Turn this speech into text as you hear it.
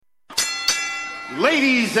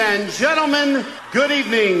Ladies and gentlemen, good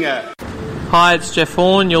evening. Hi, it's Jeff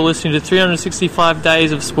Horn. You're listening to 365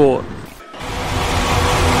 Days of Sport.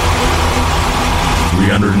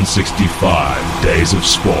 365 Days of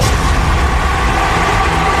Sport.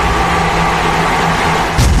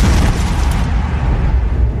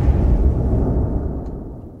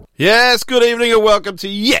 Yes, good evening and welcome to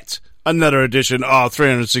yet another edition of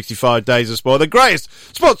 365 Days of Sport, the greatest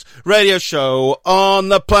sports radio show on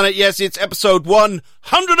the planet. Yes, it's episode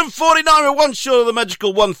 149. We're one short of the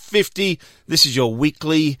magical 150. This is your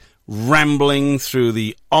weekly rambling through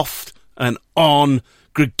the off and on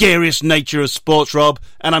gregarious nature of sports, Rob,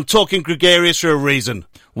 and I'm talking gregarious for a reason.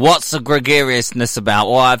 What's the gregariousness about?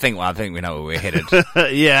 Well, I think we know where we're headed.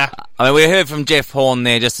 Yeah. I mean, we heard from Jeff Horn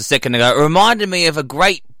there just a second ago. It reminded me of a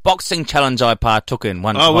great boxing challenge I partook in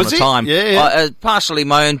once upon a time. Yeah. Partially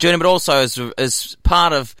my own journey, but also as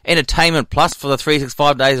part of Entertainment Plus for the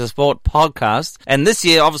 365 Days of Sport podcast. And this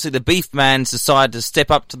year, obviously, the Beef Man decided to step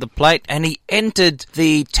up to the plate, and he entered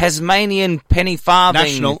the Tasmanian penny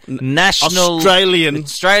farthing Australian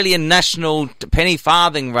national penny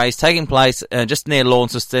farthing race taking place just near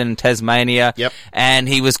Launceston in Tasmania. Yep. And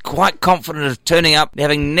he was quite confident of turning up,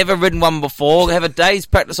 having never ridden one before, have a day's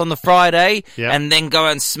practice on the Friday, and then go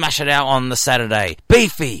and smash it out on the Saturday.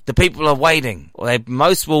 Beefy, the people are waiting. Well,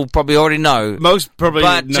 most will probably already know. Most probably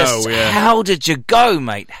but know, just how did you go,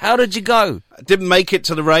 mate? How did you go? I didn't make it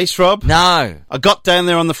to the race, Rob. No. I got down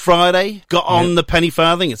there on the Friday, got on the penny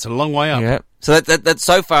farthing. It's a long way up. Yeah. So that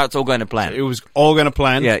so far it's all going to plan. It was all going to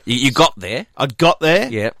plan. Yeah, you got there. I got there.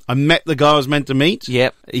 Yep. I met the guy I was meant to meet.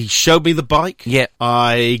 Yep. He showed me the bike. Yep.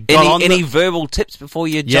 I got any verbal tips before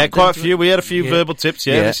you jumped Yeah, quite a into few. it? We had a few verbal tips.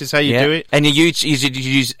 Yeah, this is how you do it. And you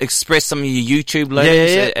express some of your YouTube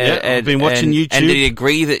learnings? Yeah. I've been watching YouTube. And did he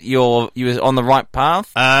agree that you were on the right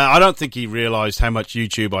path? I don't think he realised how much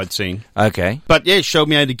YouTube I'd seen. Okay. But yeah, he showed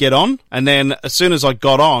me how to get on. And then as soon as I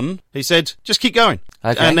got on, he said, just keep going.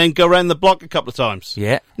 Okay. And then go around the block a couple of times.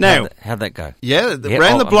 Yeah. Now, how'd that go? Yeah,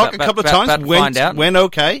 ran the block a couple of times, went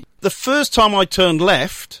okay. The first time I turned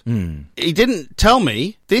left, he didn't tell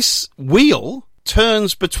me this wheel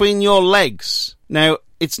turns between your legs. Now,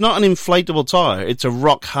 it's not an inflatable tyre. It's a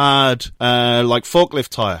rock-hard, like forklift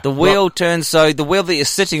tyre. The wheel turns, so the wheel that you're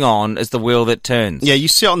sitting on is the wheel that turns. Yeah, you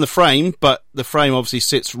sit on the frame, but the frame obviously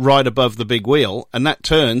sits right above the big wheel, and that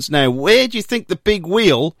turns. Now, where do you think the big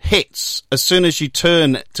wheel hits as soon as you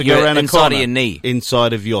turn to go around a corner? Inside of your knee.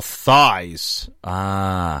 Inside of your thighs.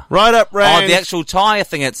 Ah. Right up round. Oh, the actual tyre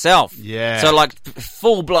thing itself. Yeah. So, like,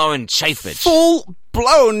 full-blown chafage.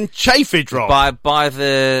 Full-blown chafage, Rob. By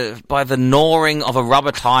the gnawing of a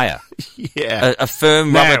rubber tyre. Yeah. A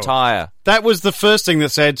firm rubber tyre. That was the first thing that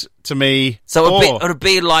said to me... So it would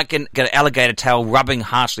be like an alligator tail rubbing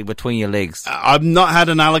harshly between your legs. I've not had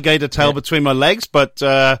an alligator tail between my legs, but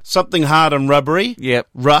something hard and rubbery. Yep.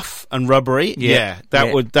 Rough and rubbery. Yeah.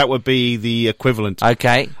 That would be the equivalent.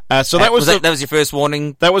 Okay. So that was that was your first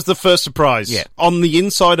warning? That was the first surprise. Yeah. On the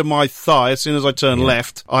inside of my thigh, as soon as I turned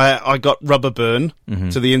left, I got rubber burn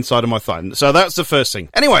to the inside of my thigh. So that's the first thing.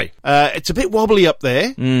 Anyway, it's a bit wobbly up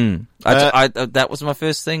there. That was my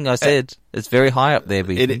first thing I said. It's very high up there.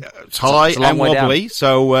 It's high and wobbly.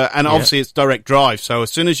 So, and obviously it's direct drive. So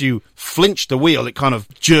as soon as you flinch the wheel, it kind of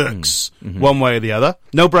jerks one way or the other.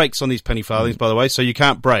 No brakes on these penny farthings, by the way, so you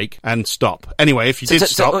can't brake and stop. Anyway, if you did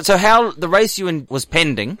stop... So how the race you was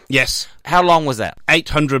pending... Yes. How long was that?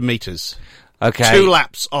 800 metres. Okay. 2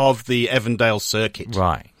 laps of the Evandale circuit.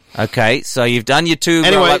 Right. Okay, so you've done your 2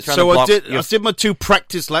 laps around the block. I did my 2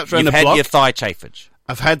 practice laps around the block. You've had your thigh chafage.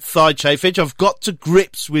 I've had thigh chafage. I've got to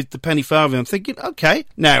grips with the penny farthing. I'm thinking, okay.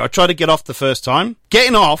 Now, I try to get off the first time.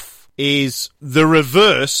 Getting off is the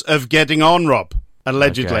reverse of getting on, Rob.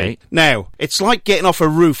 Allegedly. Okay. Now, it's like getting off a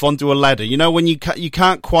roof onto a ladder. You know, when you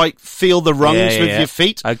can't quite feel the rungs with your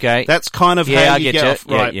feet? Okay. That's kind of how you get off.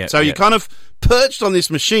 Right. So you kind of perched on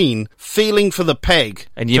this machine, feeling for the peg.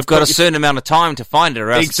 And you've got a certain amount of time to find it,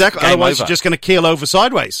 or else exactly. Otherwise, you're just going to keel over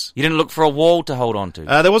sideways. You didn't look for a wall to hold on to?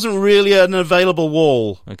 There wasn't really an available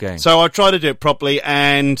wall. Okay. So I tried to do it properly,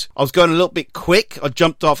 and I was going a little bit quick. I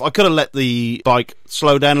jumped off. I could have let the bike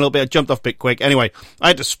slow down a little bit. I jumped off a bit quick. Anyway, I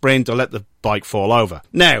had to sprint. I let the bike fall over.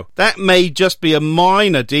 Now, that may just be a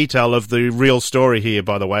minor detail of the real story here,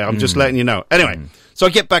 by the way. I'm just letting you know. Anyway, So I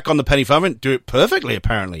get back on the penny farthing and do it perfectly,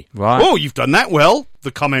 apparently. Right. Oh, you've done that well, the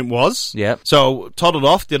comment was. Yep. So toddled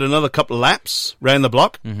off, did another couple of laps, round the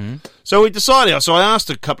block. Mm-hmm. So we decided, so I asked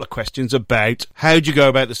a couple of questions about how'd you go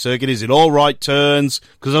about the circuit? Is it all right turns?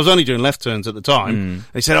 Because I was only doing left turns at the time.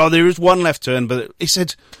 He said, there is one left turn, but he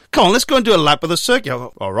said, come on, let's go and do a lap of the circuit. I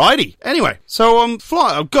thought, alrighty. Anyway, so I'm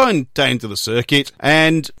going down to the circuit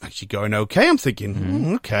and actually going okay. I'm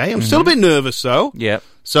thinking, okay. I'm still a bit nervous though. Yep.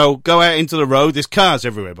 So go out into the road. There's cars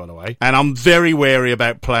everywhere, by the way, and I'm very wary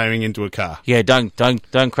about ploughing into a car. Yeah, don't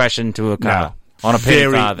crash into a car on a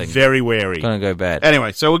penny farthing. Very wary. It's going to go bad.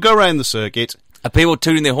 Anyway, so we'll go around the circuit. Are people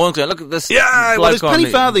tooting their horns going, look at this? Yeah, well, there's penny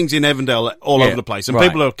me. farthings in Avondale all over the place, and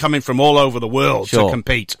people are coming from all over the world to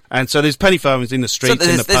compete. And so there's penny farthings in the streets,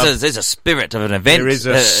 in the pub. There's a spirit of an event. There is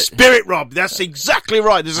a spirit, Rob. That's exactly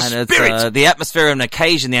right. There's a spirit. The atmosphere of an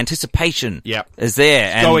occasion, the anticipation is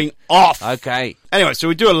there. It's going off. Okay. Anyway, so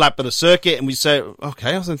we do a lap of the circuit, and we say,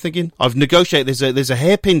 okay, I was thinking, I've negotiated, there's a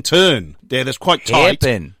hairpin turn there that's quite tight.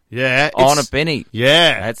 Hairpin? Yeah. On a penny?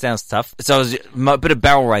 Yeah. That sounds tough. So there's a bit of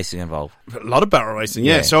barrel racing involved. A lot of barrel racing,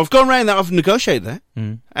 yeah. So I've gone around that, I've negotiated that.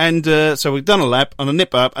 And so we've done a lap on a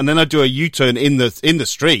nip up, and then I do a U-turn in the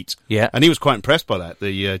street. Yeah. And he was quite impressed by that,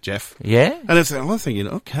 the Jeff. Yeah. And I'm thinking,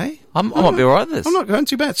 okay. I might be all right with this. I'm not going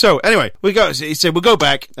too bad. So anyway, he said, we'll go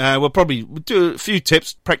back. We'll probably do a few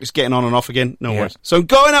tips, practice getting on and off again. No worries. So I'm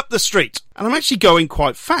going up the street, and I'm actually going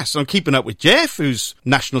quite fast. I'm keeping up with Jeff, who's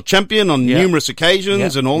national champion on numerous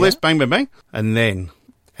occasions and all this, bang, bang, bang. And then.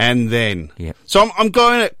 So I'm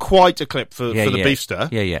going at quite a clip for the Beefster.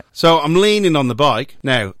 Yeah. So I'm leaning on the bike.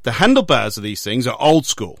 Now, the handlebars of these things are old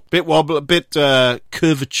school. Bit wobble, a bit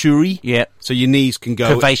curvature-y. Yeah. So your knees can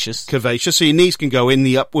go... Curvaceous. So your knees can go in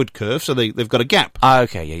the upward curve, so they've got a gap.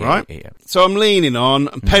 Okay, yeah. Right? Yeah. So I'm leaning on,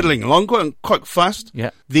 I'm pedalling along, going quite fast. Yeah.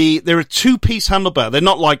 They're a two-piece handlebar. They're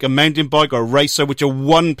not like a mountain bike or a racer, which are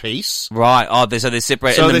one piece. Right. Oh, so they're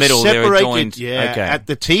separated in the middle. They're joined. Yeah, at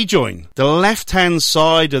the T-joint. The left-hand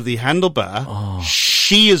side of the handlebar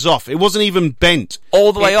shears off. It wasn't even bent.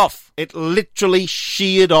 All the way off? It literally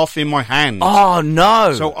sheared off in my hand. Oh,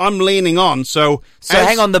 no. So I'm leaning on, So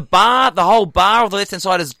hang on, the whole bar of the left-hand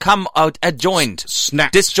side has come adjoined.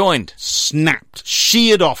 Snapped. Disjoined. Snapped.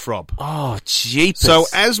 Sheared off, Rob. Oh, jeepers. So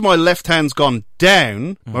as my left hand's gone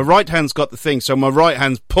down, my right hand's got the thing, so my right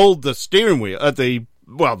hand's pulled the steering wheel, the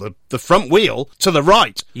front wheel to the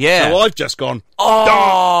right. Yeah. So I've just gone,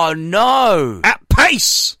 oh, no. At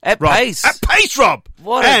pace. At Rob. pace. At pace, Rob.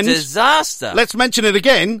 What a disaster. Let's mention it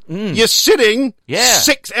again. You're sitting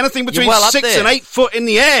anything between 6 and 8 foot in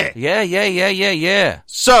the air. Yeah.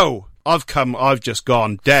 So I've just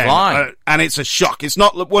gone down. And it's a shock. It's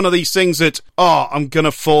not one of these things that, I'm going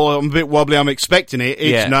to fall, I'm a bit wobbly, I'm expecting it.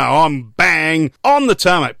 It's no, I'm bang on the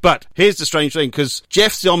tarmac. But here's the strange thing, because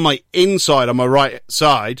Jeff's on my inside, on my right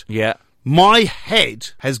side. Yeah. My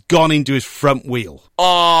head has gone into his front wheel.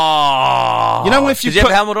 Oh. You know if you did you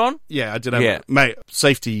have a helmet on? Yeah, I did have mate,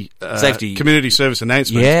 safety community service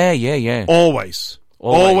announcement. Yeah. Always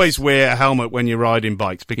wear a helmet when you're riding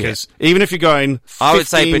bikes, because even if you're going 15 I would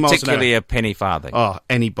say miles particularly an hour, a penny farthing. Oh,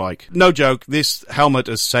 any bike. No joke, this helmet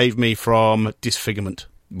has saved me from disfigurement.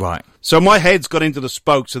 Right. So my head's got into the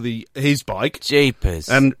spokes of his bike. Jeepers.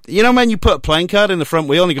 And you know when you put a playing card in the front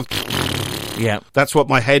wheel and you go... Yeah. That's what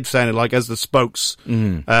my head sounded like as the spokes hit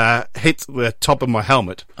the top of my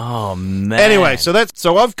helmet. Oh, man. Anyway,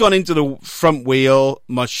 so I've gone into the front wheel.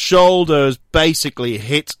 My shoulders basically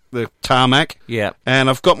hit the tarmac. Yeah. And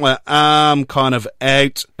I've got my arm kind of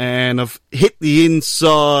out, and I've hit the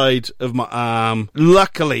inside of my arm.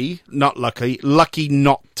 Lucky not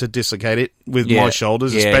to dislocate it with my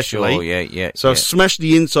shoulders, especially. Sure. Yeah. So I've smashed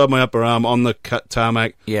the inside of my upper arm on the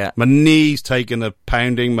tarmac. Yeah. My knees taking a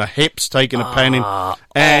pounding, my hips taking a pounding,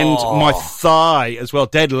 and my thigh as well,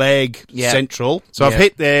 dead leg central. So I've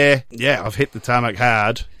hit there. Yeah, I've hit the tarmac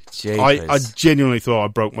hard. I genuinely thought I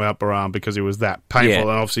broke my upper arm because it was that painful.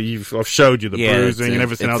 And obviously, I've showed you the bruising and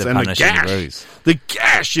everything else, and the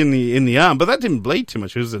gash in the arm. But that didn't bleed too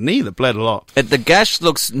much. It was the knee that bled a lot. The gash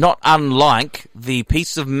looks not unlike the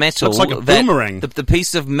piece of metal. Looks like a boomerang. The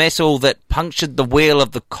piece of metal that punctured the wheel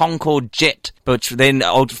of the Concorde jet, which then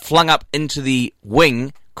flung up into the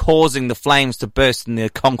wing, causing the flames to burst in the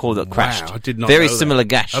Concorde that crashed. I did not Very know similar that.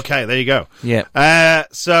 gash. Okay, there you go. Yeah.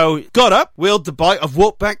 So got up, wheeled the bike. I've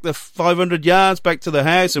walked back the 500 yards back to the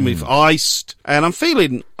house, and we've iced. And I'm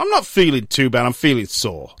not feeling too bad. I'm feeling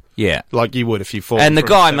sore. Yeah. Like you would if you fall. And the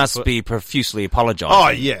guy must be profusely apologising. Oh,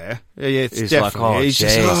 yeah. It's he's definitely. Like, he's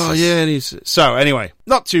just, so anyway,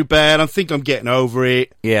 not too bad. I think I'm getting over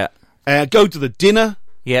it. Yeah. Go to the dinner.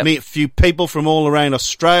 Yep. Meet a few people from all around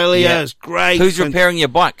Australia. Yep. It's great. Who's repairing your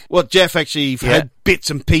bike? Well, Jeff actually had bits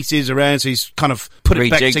and pieces around, so he's kind of put it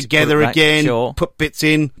back together again, put bits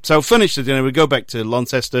in. So finish the dinner, we go back to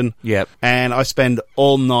Launceston, and I spend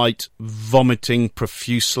all night vomiting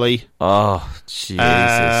profusely. Oh, Jesus.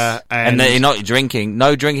 And you're not drinking?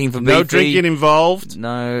 No drinking for beefy? No drinking involved.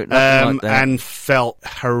 No, nothing like that. And felt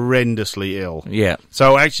horrendously ill. Yeah.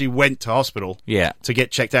 So I actually went to hospital to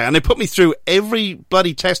get checked out, and they put me through every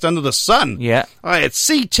bloody test under the sun. Yeah. I had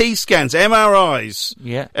CT scans, MRIs,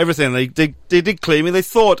 everything. They did clear me. They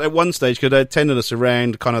thought at one stage, because I had tenderness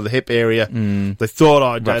around kind of the hip area, they thought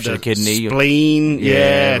I'd had a kidney, spleen.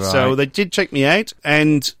 Right. So they did check me out,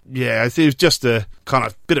 and I think it was just a kind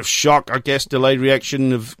of bit of shock, I guess, delayed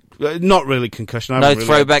reaction of not really concussion. No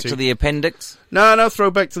throwback to the appendix? No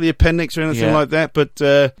throwback to the appendix or anything like that. But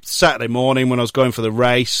Saturday morning when I was going for the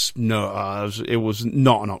race, it was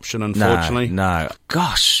not an option, unfortunately. No.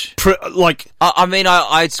 Gosh. I've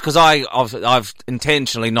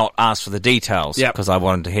intentionally not asked for the details because I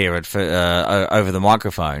wanted to hear it over the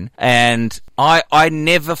microphone. And I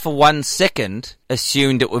never for 1 second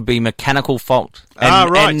assumed it would be mechanical fault.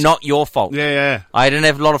 And not your fault. Yeah. I didn't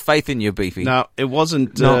have a lot of faith in you, Beefy. No, it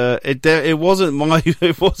wasn't. It wasn't my.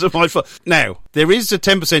 It wasn't my fault. Now there is a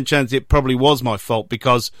 10% chance it probably was my fault,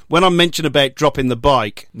 because when I mentioned about dropping the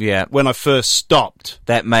bike, when I first stopped,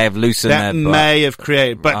 that may have loosened that. May have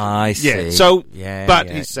created. But I see. So,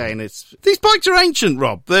 he's saying these bikes are ancient,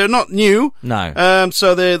 Rob. They're not new. No.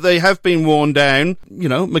 So they have been worn down. You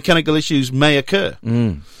know, mechanical issues may occur.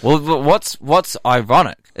 Well, what's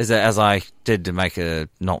ironic is that, as I did to make a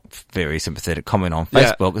not very sympathetic comment on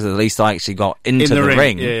Facebook, is at least I actually got into the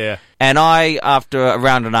ring. Yeah. And I, after a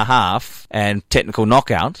round and a half and technical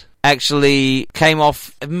knockout, actually came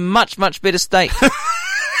off a much, much better state.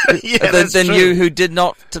 than you, who did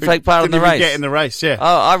not take part in the race. Get in the race, Oh,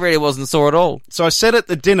 I really wasn't sore at all. So I said at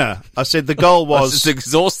the dinner, the goal was... I was just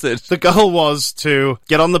exhausted. The goal was to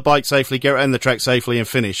get on the bike safely, get around the track safely and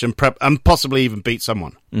finish, and possibly even beat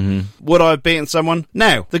someone. Mm-hmm. Would I have beaten someone?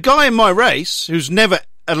 Now, the guy in my race, who's never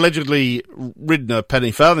allegedly ridden a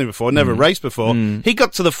penny farthing before, never raced before, he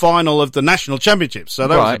got to the final of the national championships, so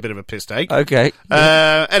that was a bit of a piss take. Okay.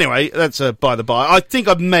 Anyway, that's a by the by. I think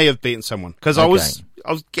I may have beaten someone, because I was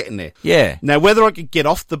getting there. Yeah. Now, whether I could get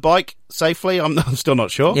off the bike safely, I'm still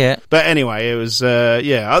not sure. Yeah. But anyway, it was,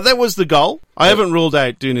 that was the goal. I haven't ruled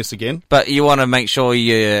out doing this again. But you want to make sure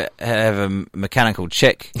you have a mechanical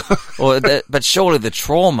check. But surely the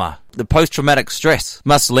trauma, the post-traumatic stress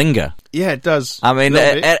must linger. Yeah, it does. I mean,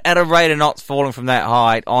 at a rate of knots falling from that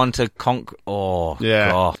height onto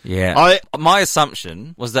my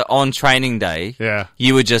assumption was that on training day,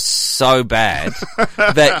 you were just so bad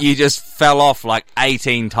that you just fell off like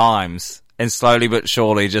 18 times. And slowly but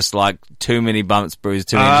surely, just like too many bumps, bruises,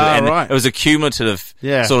 too many injuries. And it was a cumulative,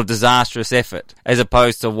 sort of disastrous effort, as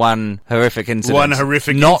opposed to one horrific incident.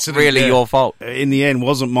 Not really your fault. In the end,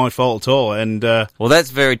 wasn't my fault at all. And well, that's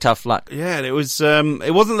very tough luck. Yeah, it was.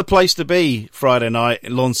 It wasn't the place to be Friday night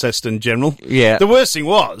in Launceston General. Yeah. The worst thing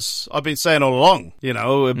was, I've been saying all along,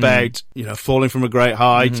 about falling from a great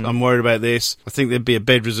height. I'm worried about this. I think there'd be a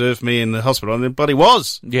bed reserved for me in the hospital, but he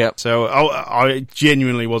was. Yeah. So I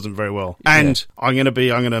genuinely wasn't very well. And I'm going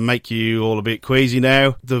to make you all a bit queasy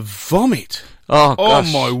now. The vomit. Oh, gosh.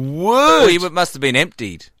 Oh, my word. Well, it must have been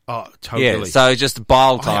emptied. Oh, totally. Yeah, so just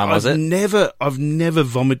bile time, was it? I've never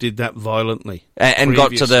vomited that violently. And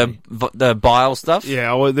got to the bile stuff?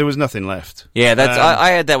 Yeah, there was nothing left. Yeah, that's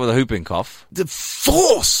I had that with a whooping cough. The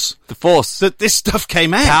force that this stuff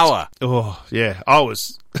came out. Power. Oh, yeah. I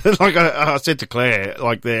was... like I said to Claire,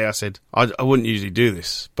 I said, I wouldn't usually do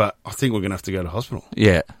this, but I think we're going to have to go to hospital.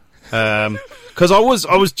 Yeah. Because I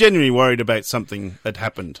was genuinely worried about something had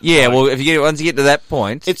happened. Yeah, well, once you get to that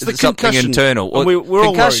point, it's the something concussion. Internal. Well, we're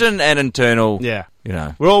concussion and internal. Yeah.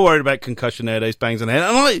 We're all worried about concussion nowadays, bangs on the head.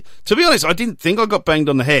 And to be honest, I didn't think I got banged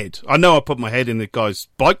on the head. I know I put my head in the guy's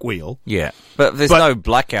bike wheel. Yeah, but there's no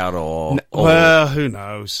blackout or... Well, who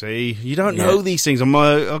knows, see? You don't know these things.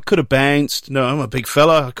 I could have bounced. No, I'm a big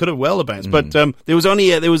fella. I could have well bounced. But there was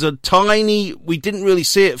a tiny... We didn't really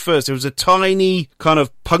see it at first. There was a tiny kind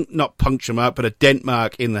of, not puncture mark, but a dent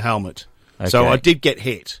mark in the helmet. Okay. So I did get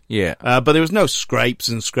hit. Yeah. But there was no scrapes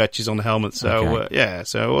and scratches on the helmet. So,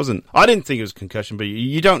 so it wasn't... I didn't think it was concussion, but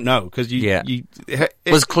you don't know, because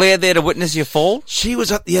was Claire there to witness your fall? She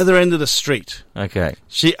was at the other end of the street. Okay.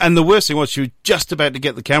 And the worst thing was, she was just about to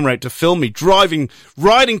get the camera out to film me riding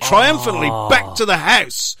triumphantly back to the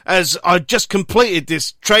house as I just completed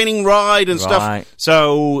this training ride and stuff.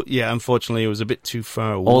 So, unfortunately, it was a bit too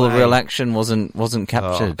far away. All the real action wasn't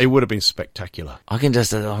captured. It would have been spectacular. I can just...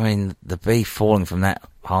 the be falling from that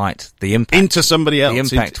height? The impact into somebody else.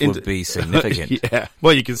 The impact would be significant. Yeah.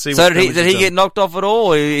 Well, you can see. So did he get knocked off at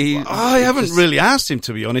all? I haven't really asked him,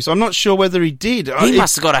 to be honest. I'm not sure whether he did. He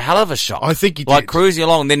must have got a hell of a shock. I think he did. Like cruising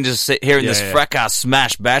along, and then just hearing this fracas,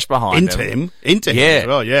 smash, bash behind him. Into him as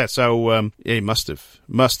well, yeah. So, he must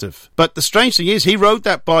have. But the strange thing is, he rode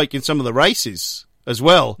that bike in some of the races as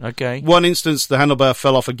well. Okay. One instance, the handlebar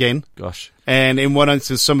fell off again. Gosh. And in one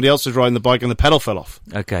instance, somebody else was riding the bike and the pedal fell off.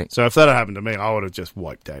 Okay. So if that had happened to me, I would have just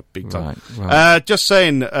wiped out big time. Right. Just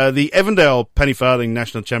saying, the Evandale Penny Farthing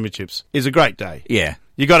National Championships is a great day. Yeah.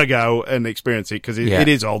 You got to go and experience it because it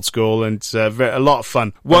is old school and it's a lot of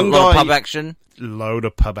fun. A lot of pub action. Load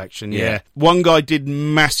of pub action, yeah. One guy did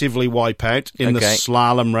massively wipe out in the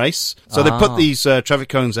slalom race. So they put these traffic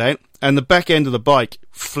cones out, and the back end of the bike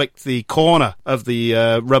flicked the corner of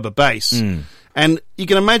the rubber base. And you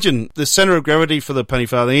can imagine the centre of gravity for the penny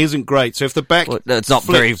farthing isn't great. So if the back it's not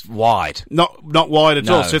very wide. Not wide at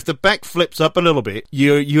all. So if the back flips up a little bit,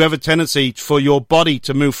 you have a tendency for your body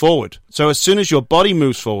to move forward. So as soon as your body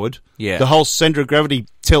moves forward, the whole centre of gravity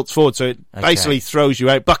tilts forward, so it basically throws you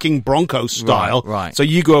out, bucking Bronco style. Right. So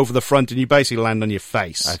you go over the front and you basically land on your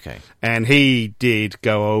face. Okay. And he did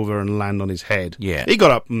go over and land on his head. Yeah. He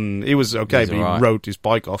got up and he was okay, but he rode his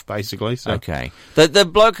bike off, basically. So. Okay. The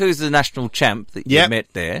bloke who's the national champ that you met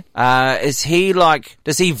there, is he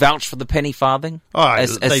does he vouch for the penny farthing? Oh,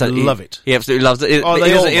 they love it. He absolutely loves it. He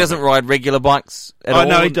doesn't ride regular bikes at all? Oh,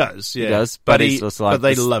 no, he does, yeah. He does, but he's just like,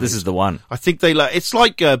 they love it. This is the one. I think they it's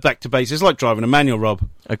like back to base. It's like driving a manual, Rob.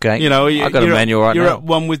 Okay. You know, I got a manual right now. You're at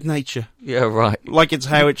one with nature. Yeah, right. Like it's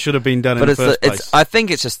how it should have been done in the first place. I think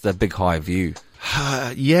it's just the big high view.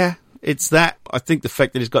 Yeah, it's that. I think the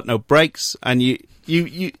fact that it's got no brakes and you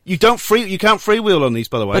can't freewheel on these,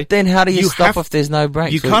 by the way. But then how do you stop if there's no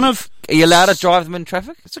brakes? Are you allowed to drive them in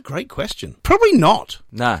traffic? It's a great question. Probably not.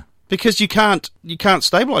 No. Because you can't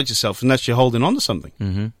stabilise yourself unless you're holding on to something.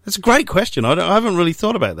 Mm-hmm. That's a great question. I haven't really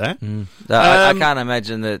thought about that. I can't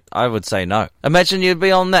imagine that. I would say no. Imagine you'd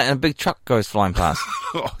be on that and a big truck goes flying past.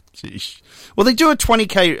 Oh, geez. Well, they do a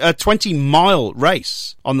 20-mile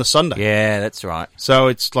race on the Sunday. Yeah, that's right. So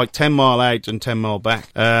it's like 10 mile out and 10 mile back.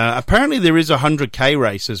 Apparently there is a 100k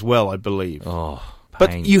race as well, I believe. Oh.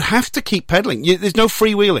 But you have to keep pedaling. There's no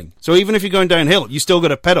freewheeling. So even if you're going downhill, you still got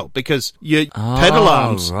to pedal because your pedal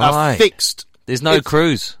arms are fixed. There's no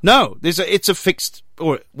cruise. No, it's a fixed,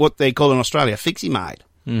 or what they call in Australia, a fixie mode.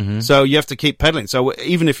 Mm-hmm. So you have to keep pedaling. So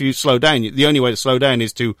even if you slow down, the only way to slow down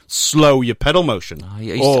is to slow your pedal motion. I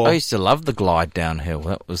used to love the glide downhill.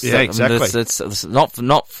 That was exactly. It's not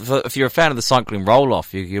if you're a fan of the cycling roll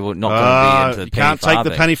off, you're not going to be into the penny farthing. You can't take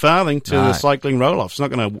the penny farthing to the cycling roll off. It's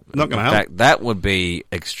not going to help. In fact, that would be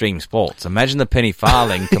extreme sports. Imagine the penny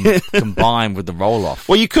farthing combined with the roll off.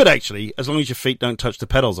 Well, you could actually, as long as your feet don't touch the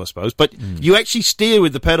pedals, I suppose. But you actually steer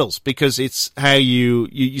with the pedals because it's how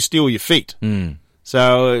you steer with your feet.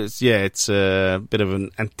 So, it's a bit of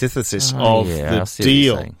an antithesis of the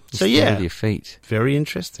deal. So, with your feet. Very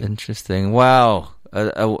interesting. Interesting. Wow.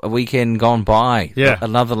 A weekend gone by. Yeah.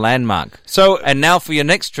 Another landmark. So, and now for your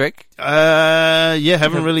next trick.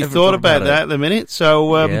 Haven't really thought about that at the minute.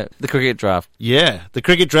 So, the cricket draft. Yeah, the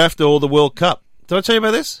cricket draft or the World Cup. Did I tell you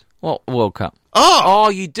about this? What World Cup? Oh,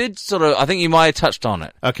 you did sort of. I think you might have touched on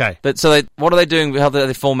it. Okay, but so what are they doing? How are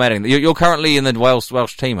they formatting? You're currently in the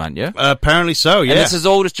Welsh team, aren't you? Apparently so. Yeah, and this is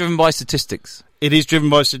all just driven by statistics. It is driven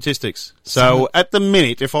by statistics. So at the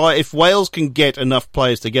minute, if Wales can get enough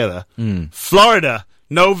players together, Florida.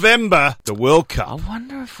 November, the World Cup. I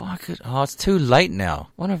wonder if I could... Oh, it's too late now.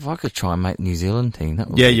 I wonder if I could try and make the New Zealand team. That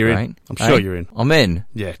would be you're great. in. I'm sure you're in. I'm in?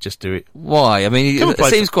 Yeah, just do it. Why? I mean, it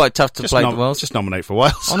seems quite tough to play for Wales. Just nominate for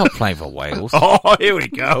Wales. I'm not playing for Wales. Oh, here we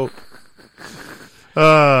go.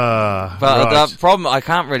 But the problem, I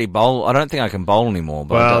can't really bowl. I don't think I can bowl anymore,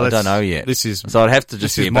 but I don't know yet. So I'd have to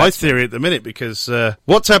just be a batsman. This is my theory at the minute because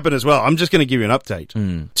what's happened as well, I'm just going to give you an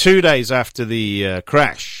update. 2 days after the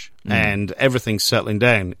crash, and everything's settling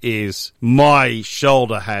down, is my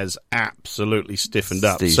shoulder has absolutely stiffened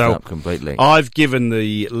up. So up completely. I've given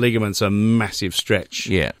the ligaments a massive stretch.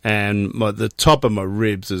 Yeah. And the top of my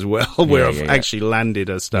ribs as well, where I've actually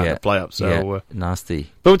landed as starting to play up. So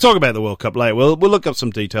nasty. But we'll talk about the World Cup later. We'll look up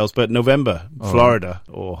some details, but November, Florida.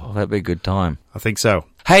 Oh, that'd be a good time. I think so.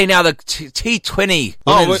 Hey, now the T20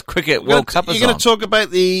 Women's Cricket World Cup is on. You're going to talk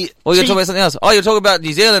about the... Well, you're talking about something else. Oh, you're talking about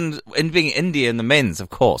New Zealand and being India in the men's,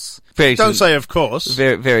 of course. Don't say of course.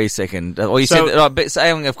 Very, very second. Or you said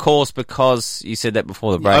saying of course because you said that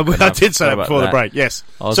before the break. I did say that before the break, yes.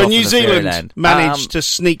 So New Zealand managed to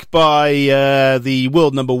sneak by the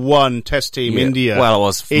world number 1 test team, India. Well,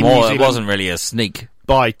 it wasn't really a sneak.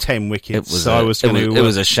 by 10 wickets. It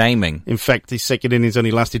was a shaming. In fact, the second innings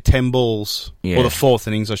only lasted 10 balls. Yeah. Or the fourth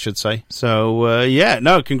innings, I should say. So,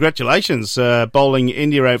 congratulations. Bowling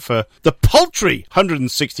India out for the paltry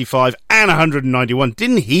 165 and 191.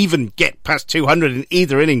 Didn't even get past 200 in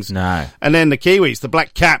either innings. No. And then the Kiwis, the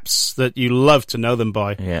Black Caps, that you love to know them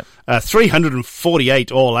by. Yeah.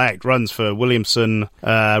 348 all-out runs for Williamson,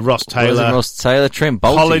 Ross Taylor. Trent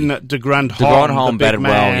Bolte. Colin de Grandhomme batted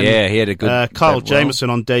well. Yeah, he had a good... Kyle Jamieson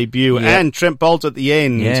on debut, and Trent Bolt at the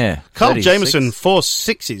end. Yeah. Kyle Jamieson, 4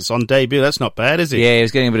 sixes on debut. That's not bad, is it? Yeah, he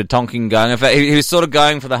was getting a bit of tonking going. In fact, he was sort of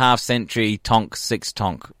going for the half-century tonk, 6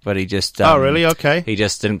 tonk, but he just... oh, really? Okay. He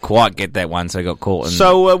just didn't quite get that one, so he got caught.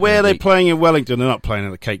 So, where are they playing in Wellington? They're not playing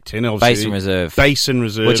at the Cake Tin, obviously. Basin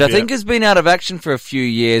Reserve. Which I think has been out of action for a few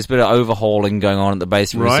years, bit of overhauling going on at the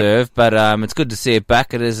Basin Reserve, but it's good to see it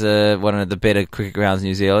back. It is one of the better cricket grounds in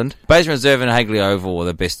New Zealand. Basin Reserve and Hagley Oval are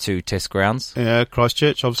the best 2 test grounds. Yeah,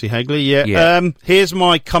 Christchurch, obviously Hagley, yeah. Here's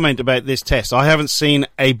my comment about this test. I haven't seen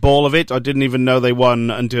a ball of it. I didn't even know they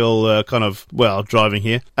won until driving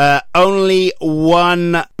here. Only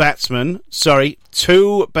 2 batsmen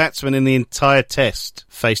in the entire test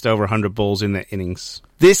faced over 100 balls in their innings.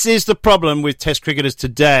 This is the problem with test cricketers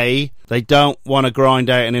today. They don't want to grind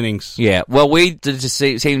out an innings. Yeah, well, we did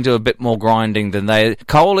seem to do a bit more grinding than they...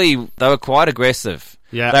 Kohli, they were quite aggressive.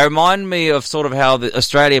 Yeah. They remind me of sort of how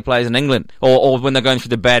Australia plays in England, or when they're going through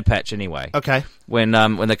the bad patch anyway. Okay. When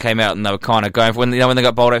they came out and they were kind of going for, when they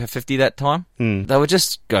got bowled out for 50 that time, they were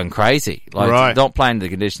just going crazy, not playing the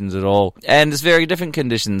conditions at all. And it's very different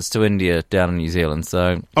conditions to India down in New Zealand.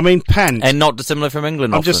 So I mean, Pant, and not dissimilar from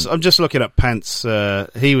England. I'm just looking at Pant's.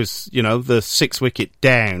 He was, the 6 wicket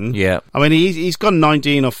down. Yeah. I mean, he's gone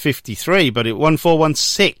 19 of 53, but it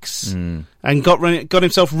 1-4-1-6. And got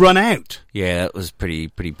himself run out. Yeah, that was pretty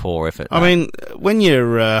poor effort. I mean, when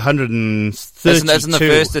you're 132... That's in the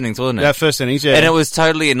first innings, wasn't it? Yeah, first innings, yeah. And it was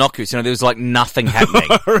totally innocuous. There was like nothing happening.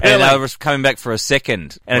 Really? And they were coming back for a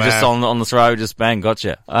second. And it just on the throw, just bang,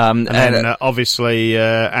 gotcha. And then obviously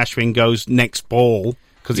Ashwin goes next ball.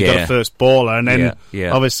 Because he got a first baller, and then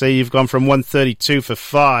obviously you've gone from 132 for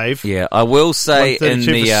 5. Yeah, I will say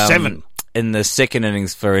in the second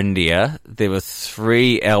innings for India, there were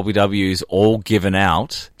 3 LBWs all given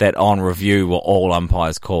out that on review were all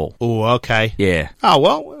umpires' call. Oh, okay. Yeah. Oh,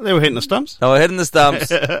 well, they were hitting the stumps. They were hitting the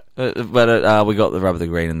stumps, but we got the rub of the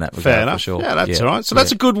green in that regard. Fair enough. For sure. Yeah, that's all right. So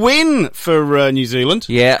that's a good win for New Zealand.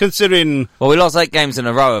 Yeah. Considering... Well, we lost 8 games in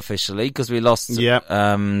a row officially, because we lost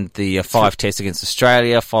the 5 tests against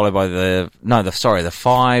Australia, followed by the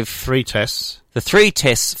 5... 3 tests. The 3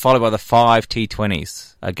 tests followed by the 5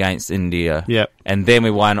 T20s against India. Yep. And then we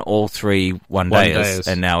won all 3 one-dayers,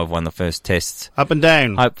 and now we've won the first test. Up and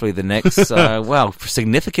down. Hopefully the next,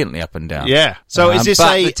 significantly up and down. Yeah. So is this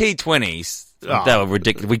the T20s... Oh. They were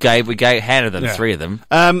ridiculous. We handed them 3 of them.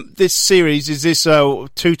 This series, is this 2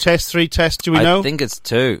 tests, 3 tests, do we know? I think it's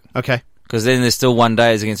 2. Okay. Because then there's still 1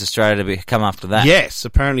 day against Australia to come after that. Yes,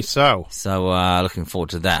 apparently so. So looking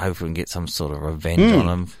forward to that. Hopefully we can get some sort of revenge on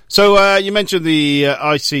them. So you mentioned the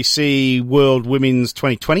ICC World Women's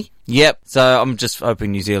 2020. Yep. So I'm just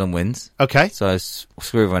hoping New Zealand wins. Okay. So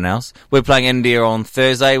screw everyone else. We're playing India on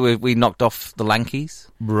Thursday. We knocked off the Lankies.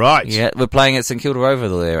 Right. Yeah, we're playing at St Kilda Rover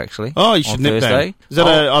there, actually. Oh, you should nip down. Is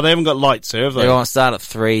that they haven't got lights there, have they? They won't start at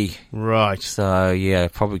 3. Right. So, yeah,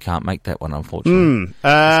 probably can't make that one, unfortunately.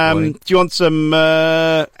 Do you want some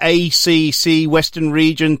ACC Western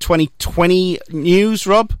Region 2020 news,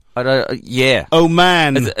 Rob? Yeah.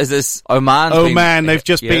 Oman. Is this Oman? Oman, they've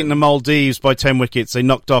just beaten the Maldives by 10 wickets. They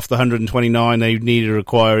knocked off the 129 they needed to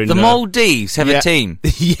require. The Maldives have a team?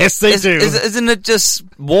 Yes, they do. Isn't it just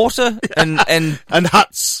water and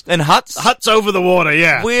huts? And huts? Huts over the water,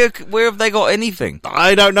 yeah. Where have they got anything?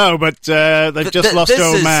 I don't know, but they've just lost to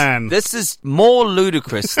Oman. This is more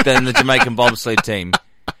ludicrous than the Jamaican bobsled team.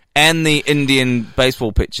 And the Indian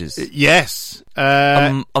baseball pitches. Yes.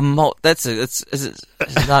 No,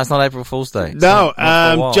 it's not April Fool's Day.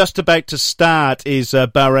 No, just about to start is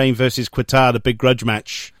Bahrain versus Qatar, the big grudge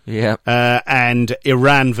match. Yeah. And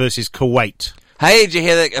Iran versus Kuwait. Hey, did you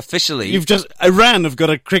hear that officially? Iran have got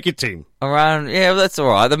a cricket team. Around, yeah, that's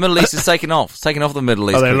all right. The Middle East is taking off. It's taking off the Middle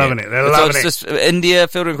East. Oh, they're loving it. It's just India,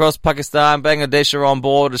 fielding across Pakistan, Bangladesh are on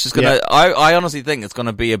board. It's just going to... I honestly think it's going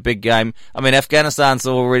to be a big game. I mean, Afghanistan's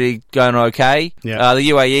already going okay. Yeah.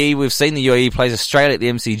 The UAE, we've seen the UAE plays Australia at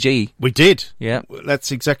the MCG. We did. Yeah.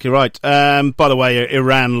 That's exactly right. By the way,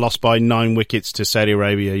 Iran lost by 9 wickets to Saudi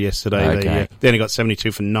Arabia yesterday. Okay. They only got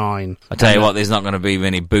 72 for 9. I tell you what, there's not going to be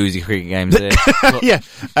many boozy cricket games there. Yeah.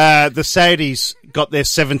 The Saudis got their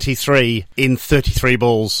 73 in 33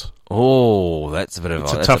 balls. Oh, that's a bit of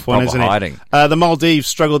It's a tough one, isn't hiding. it? The Maldives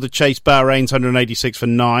struggled to chase Bahrain's 186 for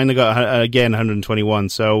 9. They got, again, 121.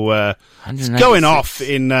 So it's going off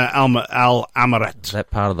in Al Amarat. That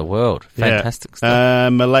part of the world. Fantastic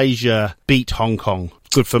stuff. Malaysia beat Hong Kong.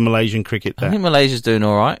 Good for Malaysian cricket there. I think Malaysia's doing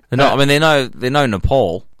all right. They're not, they know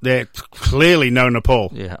Nepal. They're clearly no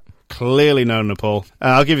Nepal. Yeah. Clearly no Nepal.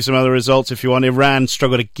 I'll give you some other results if you want. Iran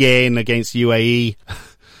struggled again against UAE.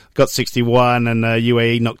 Got 61, and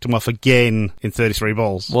UAE knocked them off again in 33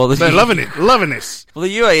 balls. Well, they're loving this. Well,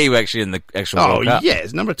 the UAE were actually in the actual World Cup.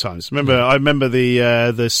 Yes, a number of times. I remember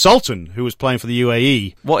the Sultan who was playing for the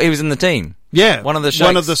UAE. What, he was in the team? Yeah, one of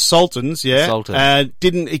the sultans. Yeah, Sultan.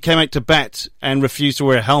 He came out to bat and refused to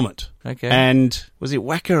wear a helmet. Okay, and was it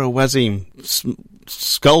Wacker or Wazim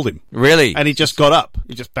sculled him? Really? And he just got up.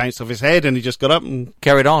 He just bounced off his head, and he just got up and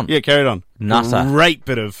carried on. Yeah, carried on. Nutter. Great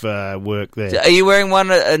bit of work there. Are you wearing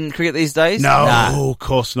one in cricket these days? No, of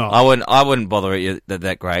course not. I wouldn't bother at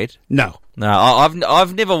that grade. No.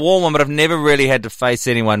 I've never worn one, but I've never really had to face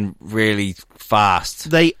anyone really fast.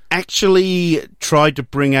 They actually tried to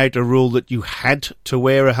bring out a rule that you had to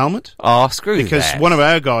wear a helmet. Oh, screw that. Because one of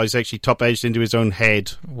our guys actually top edged into his own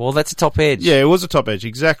head. Well, that's a top edge. Yeah, it was a top edge,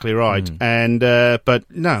 exactly right. And but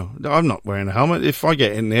no, I'm not wearing a helmet. If I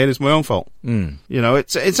get in the head, it's my own fault. You know,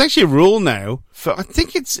 it's actually a rule now. I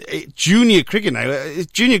think it's junior cricket now.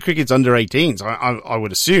 Junior cricket's under 18s, I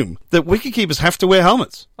would assume, that wicketkeepers have to wear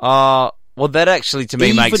helmets. Well, that actually, to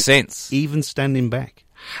me, makes sense. Even standing back.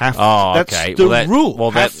 That's okay. the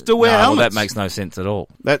rule. Have to wear helmets. Well, that makes no sense at all.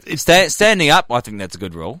 It's standing up, I think that's a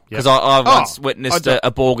good rule. Because I once witnessed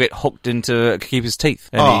a ball get hooked into a keeper's teeth.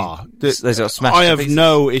 And they got smashed I have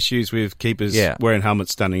no issues with keepers wearing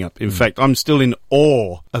helmets standing up. In fact, I'm still in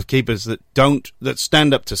awe of keepers that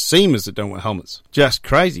stand up to seamers that don't wear helmets. Just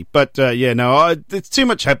crazy. But it's too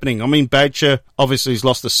much happening. I mean, Boucher obviously has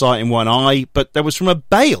lost the sight in one eye, but that was from a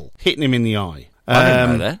bail hitting him in the eye. I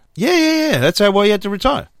didn't know that. Yeah. That's why he had to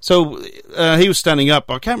retire. So he was standing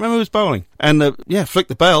up. I can't remember who was bowling. And, flicked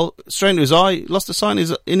the bail straight into his eye. Lost the sight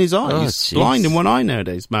in his eye. He's blind in one eye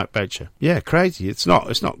nowadays, Mark Boucher. Yeah, crazy. It's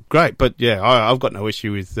not great. But, I've got no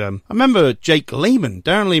issue with... I remember Jake Lehman,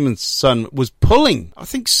 Darren Lehman's son, was pulling, I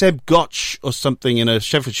think, Seb Gotch or something in a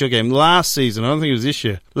Sheffield game last season. I don't think it was this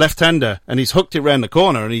year. Left-hander. And he's hooked it round the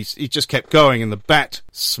corner and he just kept going and the bat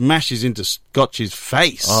smashes into Gotch's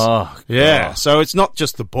face. Oh, yeah. God. So it's not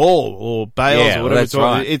just the ball or bails or whatever. That's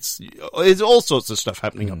right. It's all sorts of stuff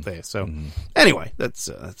happening up there. So anyway, that's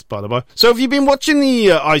by the by. So have you been watching the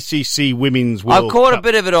ICC Women's World I've caught Cup? a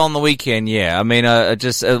bit of it on the weekend. Yeah, I mean,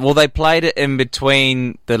 they played it in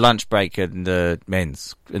between the lunch break and the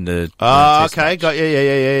men's in the. Okay, got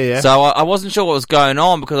yeah. So I wasn't sure what was going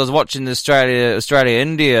on because I was watching the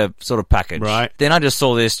Australia-India sort of package. Right. Then I just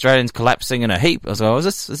saw the Australians collapsing in a heap. I was like,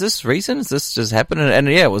 is this recent? Is this just happening? And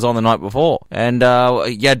yeah, it was on the night before. And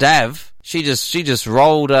Yadav. She just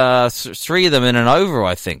rolled 3 of them in an over,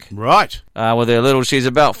 I think. Right. With her little, she's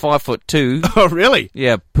about 5'2". Oh, really?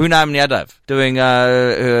 Yeah, Poonam Yadav doing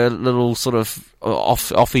her little sort of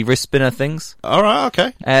offy wrist spinner things. All right,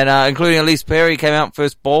 okay. And including Elise Perry came out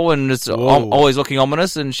first ball and is always looking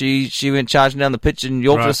ominous, and she went charging down the pitch and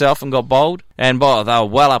yorked herself and got bowled. And they were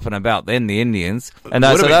well up and about then, the Indians. And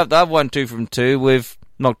so they've won 2 from 2 with...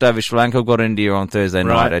 knocked over Sri Lanka, got India on Thursday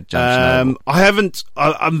night at Junction Oval.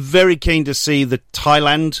 I'm very keen to see the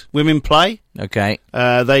Thailand women play. Okay.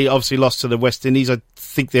 They obviously lost to the West Indies. I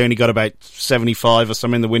think they only got about 75 or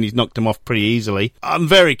something. The Windies knocked them off pretty easily. I'm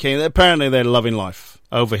very keen. Apparently they're loving life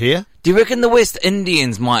over here. Do you reckon the West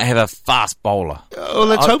Indians might have a fast bowler? Oh,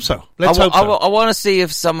 let's hope so. I want to see if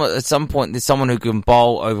at some point there's someone who can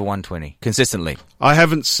bowl over 120 consistently. I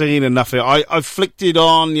haven't seen enough of it. I flicked it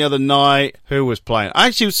on the other night. Who was playing? I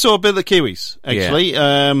actually saw a bit of the Kiwis, actually.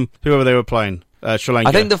 Yeah. Whoever they were playing. Sri Lanka.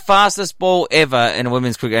 I think the fastest ball ever in a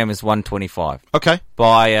women's cricket game is 125. Okay.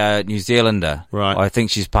 By a New Zealander. Right. I think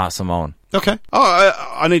she's passed them on. Okay. Oh,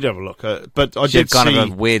 I need to have a look. But I did kind see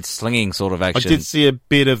of a weird slinging sort of action. I did see a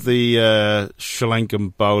bit of the Sri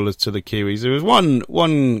Lankan bowlers to the Kiwis. There was one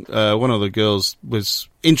of the girls was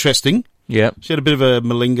interesting. Yeah. She had a bit of a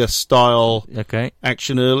Malinga style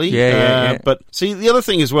action early. Yeah. But see, the other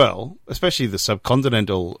thing as well, especially the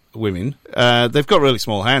subcontinental women, they've got really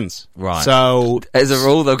small hands. Right. So as a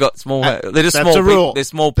rule, they've got small hands. They're just that's small a rule. They're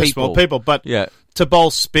small people. They're small people, but to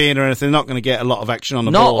bowl spin or anything, they're not going to get a lot of action on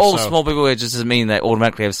the ball. Not all small people, it just doesn't mean they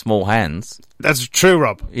automatically have small hands. That's true,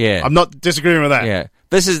 Rob. Yeah. I'm not disagreeing with that. Yeah.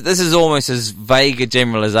 This is almost as vague a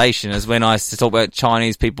generalisation as when I used to talk about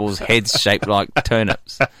Chinese people's heads shaped like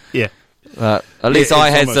turnips. Yeah. At least I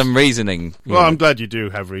had almost some reasoning. Well, I'm glad you do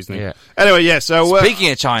have reasoning. Yeah. Anyway, yeah, so...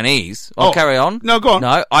 Speaking of Chinese, I'll carry on. No, go on.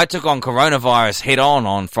 No, I took on coronavirus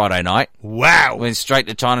head-on Friday night. Wow. Went straight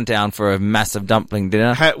to Chinatown for a massive dumpling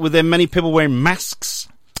dinner. Were there many people wearing masks?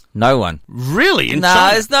 No one. Really? In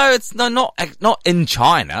China? It's not in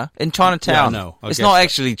China. In Chinatown. Yeah, no, it's not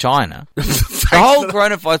actually China. The whole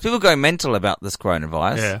coronavirus, people go mental about this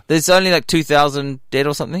coronavirus. Yeah. There's only like 2,000 dead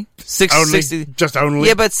or something. 60. Just only?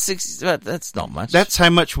 Yeah, but 60, that's not much. That's how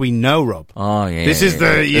much we know, Rob. Oh, yeah. This is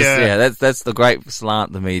the... That's the great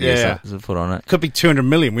slant the media put on it. Could be 200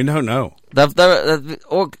 million, we don't know. They've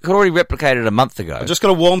already replicated a month ago. I've just got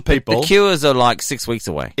to warn people. The cures are like 6 weeks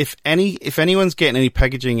away. If anyone's getting any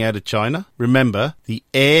packaging out of China, remember, the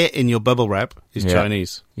air in your bubble wrap is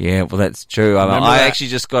Chinese. Yeah, well, that's true. I actually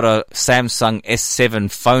just got a Samsung S7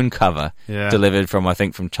 phone cover delivered from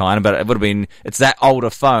China, but it would have been, it's that older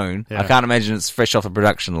phone. Yeah. I can't imagine it's fresh off a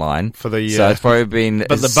production line. So it's probably been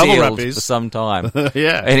but the bubble wrap is for some time.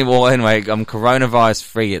 Yeah. Anyway, I'm coronavirus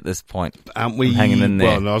free at this point. Aren't we? I'm hanging in there.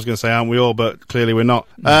 Well, no, I was going to say, aren't we all? But clearly we're not.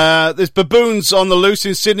 There's baboons on the loose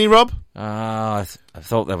in Sydney, Rob. I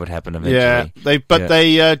thought that would happen eventually. Yeah, they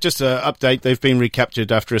just an update. They've been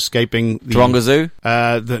recaptured after escaping the Taronga Zoo.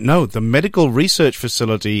 The medical research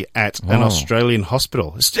facility at an Australian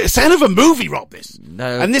hospital. It's the sound of a movie, Rob. This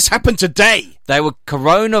and this happened today. They were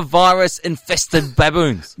coronavirus infested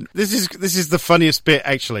baboons. This is the funniest bit,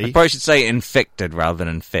 actually. I probably should say infected rather than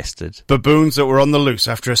infested. Baboons that were on the loose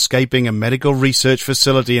after escaping a medical research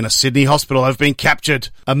facility in a Sydney hospital have been captured.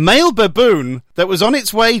 A male baboon that was on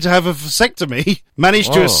its way to have a vasectomy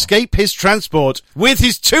managed to escape his transport with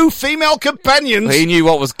his 2 female companions. He knew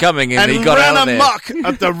what was coming and he got ran out of there. amok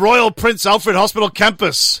at the Royal Prince Alfred Hospital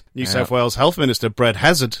campus. New South Wales Health Minister Brad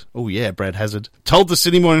Hazard, told the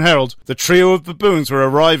Sydney Morning Herald the trio of baboons were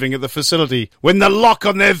arriving at the facility when the lock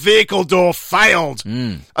on their vehicle door failed.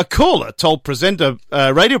 A caller told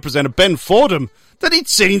radio presenter Ben Fordham that he'd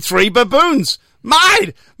seen 3 baboons.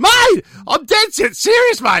 Mate, I'm dead set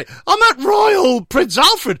serious, mate. I'm at Royal Prince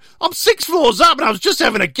Alfred. I'm 6 floors up and I was just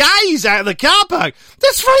having a gaze out of the car park.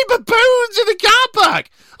 There's 3 baboons in the car park.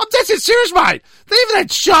 I'm dead set serious, mate. They even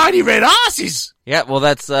had shiny red asses. Yeah, well,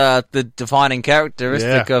 that's the defining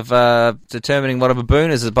characteristic of determining what a baboon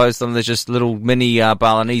is, as opposed to them. There's just little mini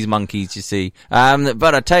Balinese monkeys, you see.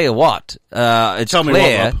 But I tell you what, it's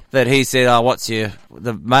clear that he said,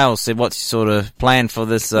 the male said, what's your sort of plan for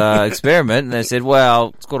this experiment? And they said,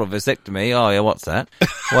 well, it's called a vasectomy. Oh, yeah, what's that?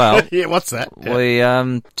 Well, yeah, what's that? Yeah.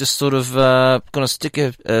 We just sort of going to stick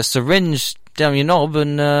a syringe down your knob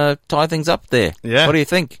and tie things up there. Yeah. What do you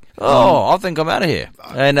think? I think I'm out of here.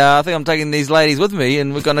 And I think I'm taking these ladies with me,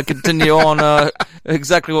 and we're going to continue on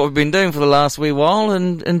exactly what we've been doing for the last wee while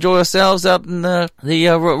and enjoy ourselves out in the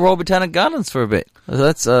Royal Botanic Gardens for a bit. So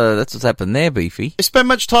that's what's happened there, Beefy. You spent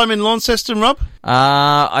much time in Launceston, Rob?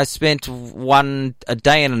 I spent a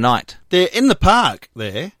day and a night. They're in the park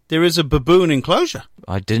there. There is a baboon enclosure.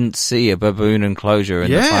 I didn't see a baboon enclosure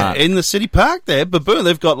in the park. Yeah, in the city park there, baboon.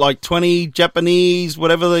 They've got like 20 Japanese,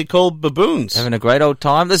 whatever they call baboons. Having a great old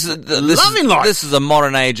time. This is a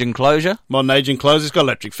modern age enclosure. Modern age enclosure. It's got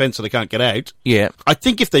electric fence so they can't get out. Yeah. I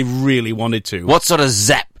think if they really wanted to. What sort of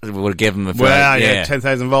zap would give them?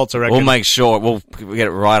 10,000 volts, I reckon. We'll make sure. We'll get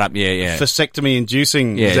it right up. Yeah.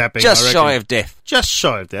 Vasectomy-inducing zapping, just shy of death. Just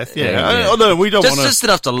shy of death, yeah. Although we don't want to... Just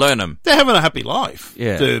enough to learn them. They're having a happy life,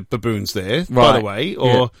 the baboons there, by the way.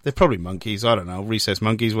 Or they're probably monkeys, I don't know, recessed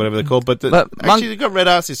monkeys, whatever they're called. But actually, they've got red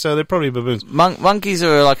asses, so they're probably baboons. Monkeys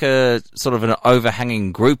are like a sort of an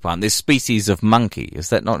overhanging group, aren't they? Species of monkey. Is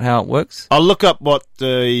that not how it works? I'll look up what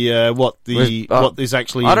is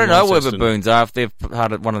actually... I don't know where baboons are, if they've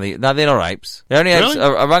part of one of the... No, they're not apes. They're only apes.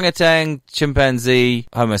 Orangutan, chimpanzee,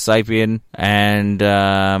 Homo sapien, and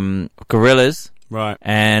gorillas. Right.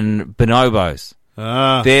 And bonobos.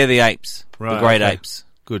 They're the apes. Right, the great apes.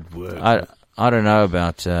 Good word. I don't know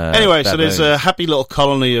about... anyway, so there's a happy little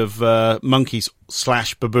colony of monkeys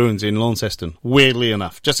 / baboons in Launceston. Weirdly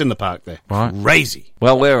enough. Just in the park there. Right. Crazy.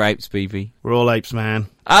 Well, we're apes, BB. We're all apes, man.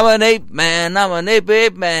 I'm an ape man. I'm an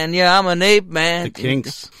ape man. Yeah, I'm an ape man. The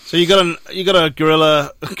kinks. So you got a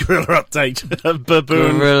gorilla update. A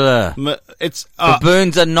baboon. Gorilla.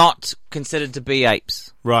 Baboons are not considered to be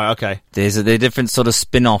apes. Right, okay. They're different sort of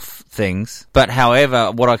spin-off things. But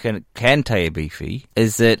however, what I can tell you, Beefy,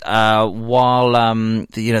 is that while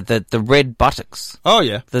the red buttocks. Oh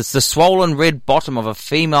yeah. The swollen red buttocks bottom of a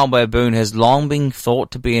female baboon has long been thought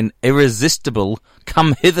to be an irresistible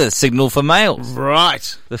come-hither signal for males.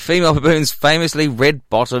 Right. The female baboon's famously red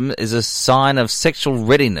bottom is a sign of sexual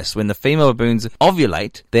readiness. When the female baboons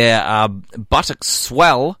ovulate, their buttocks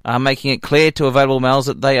swell, making it clear to available males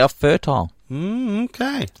that they are fertile.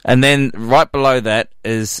 Okay. And then right below that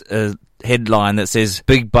is a headline that says,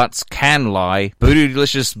 "Big butts can lie.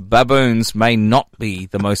 Bootylicious baboons may not be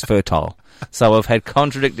the most fertile." So I've had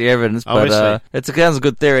contradictory evidence, but it sounds a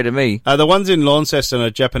good theory to me. The ones in Launceston are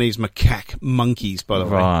Japanese macaque monkeys, by the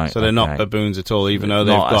way. Right, So they're not baboons at all, even though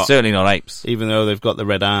they've got... Certainly not apes. Even though they've got the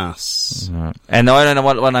red ass. Right. And I don't know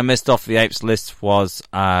what one I missed off the apes list was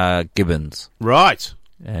gibbons. Right.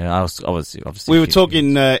 Yeah, I was obviously we were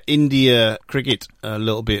talking India cricket a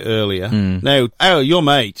little bit earlier. Now, your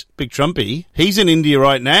mate, Big Trumpy, he's in India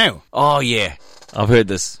right now. Oh, yeah. I've heard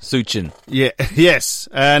this. Suchin. Yeah, yes.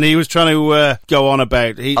 And he was trying to go on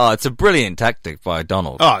about... it's a brilliant tactic by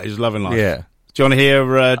Donald. Oh, he's loving life. Yeah. Do you want to hear...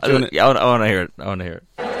 I want to hear it. I want to hear it.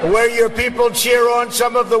 Where your people cheer on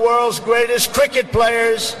some of the world's greatest cricket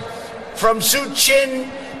players, from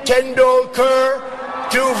Sachin Tendulkar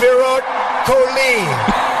to Virat Kohli.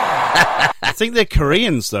 I think they're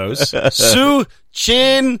Koreans, those.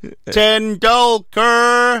 Sachin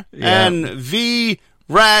Tendulkar and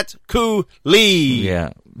Virat Kohli. Yeah.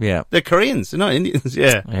 They're Koreans, they're not Indians,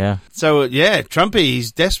 Yeah. So, Trumpy,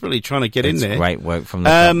 he's desperately trying to get in there. Great work from the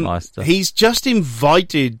Trumpmeister. He's just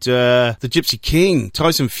invited the Gypsy King,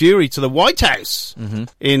 Tyson Fury, to the White House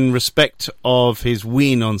in respect of his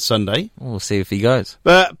win on Sunday. We'll see if he goes.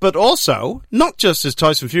 But also, not just has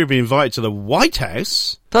Tyson Fury been invited to the White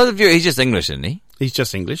House... Tyson Fury, he's just English, isn't he? He's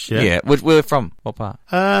just English, yeah. Yeah. Where from? What part?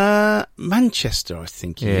 Manchester, I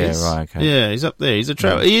think he is. Yeah, right, okay. Yeah, he's up there. He's a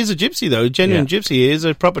traveller. He is a gypsy, though. A genuine gypsy. He is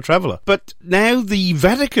a proper traveller. But now the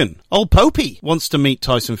Vatican, old Popey, wants to meet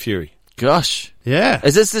Tyson Fury. Gosh. Yeah.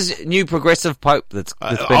 Is this new progressive pope that's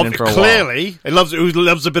been in for a while? Clearly. He loves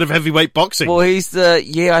a bit of heavyweight boxing. Well,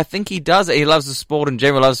 I think he does it. He loves the sport in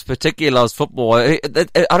general, particularly loves football. I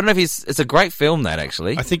don't know if it's a great film, that,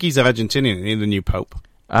 actually. I think he's Argentinian, he's the new pope.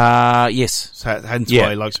 Yes. Hence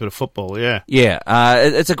why he likes a bit of football, yeah. Yeah,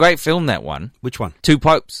 it's a great film, that one. Which one? Two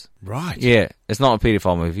Popes. Right. Yeah, it's not a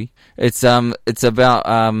paedophile movie. It's about...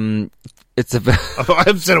 I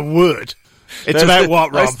haven't said a word. It's about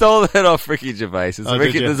what, Rob? I stole that off Ricky Gervais.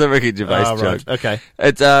 There's a Ricky Gervais joke. Right. Okay.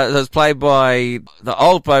 It's played by... The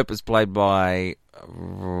old Pope is played by...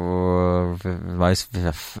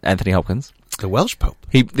 Anthony Hopkins. The Welsh Pope?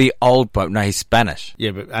 The old Pope. No, he's Spanish.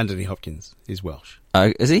 Yeah, but Anthony Hopkins is Welsh.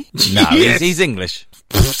 Is he? No, Yes. he's English.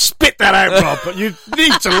 Spit that out, Rob. But you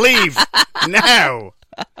need to leave now.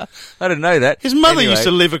 I didn't know that. His mother used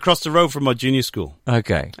to live across the road from my junior school.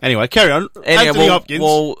 Okay. Anyway, carry on. Anthony Hopkins.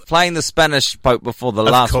 Well, playing the Spanish Pope before the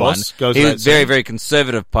last one, he was very, very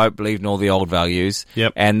conservative Pope, believed in all the old values.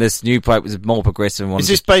 Yep. And this new Pope was more progressive. Is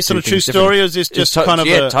this based on a true story, or is this just kind of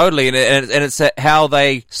totally. And it's how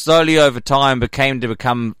they slowly over time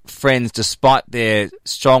become friends despite their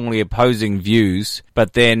strongly opposing views,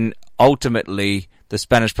 but then ultimately the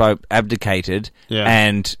Spanish Pope abdicated,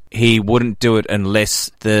 and he wouldn't do it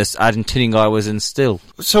unless this Argentinian guy was instilled.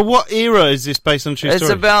 So what era is this based on a true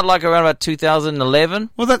story? It's around about 2011.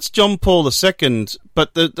 Well, that's John Paul II,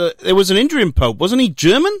 but there was an interim pope. Wasn't he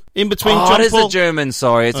German in between John Paul? It is a German,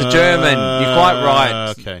 sorry. It's a German. You're quite right.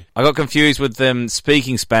 Okay. I got confused with them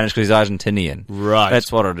speaking Spanish because he's Argentinian. Right.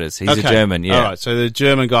 That's what it is. He's a German, yeah. All right, so the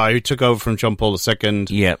German guy who took over from John Paul II.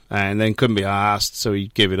 Yep. And then couldn't be asked, so he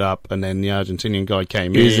gave it up, and then the Argentinian guy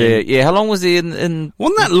came in. How long was he in...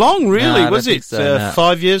 Wasn't that long, really, No, was it? So, no.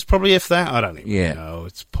 5 years, probably, if that? I don't even know.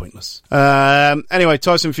 It's pointless. Anyway,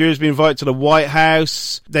 Tyson Fury's been invited to the White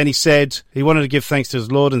House. Then he said he wanted to give thanks to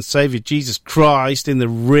his Lord and Saviour Jesus Christ in the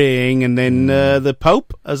ring, and then the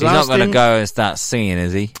Pope has asked him... He's not going to go and start singing,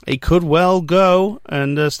 is he? He could well go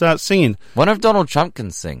and start singing. Wonder if Donald Trump can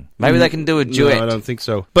sing. Maybe they can do a duet. No, I don't think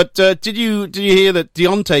so. But did you hear that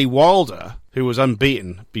Deontay Wilder, who was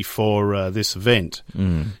unbeaten before this event,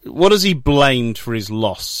 what has he blamed for his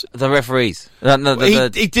loss? The referees.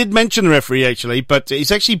 He did mention the referee, actually, but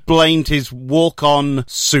he's actually blamed his walk-on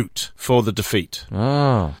suit for the defeat.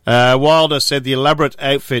 Oh. Wilder said the elaborate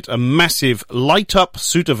outfit, a massive light-up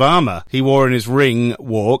suit of armour he wore in his ring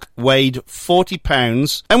walk, weighed 40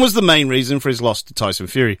 pounds and was the main reason for his loss to Tyson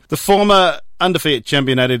Fury. The former undefeated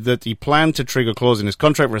champion added that he planned to trigger a clause in his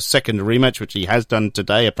contract for a second rematch, which he has done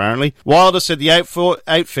today, apparently. Wilder said the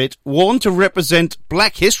outfit, worn to represent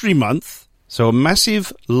Black History Month, So a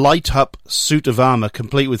massive light-up suit of armour,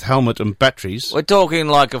 complete with helmet and batteries. We're talking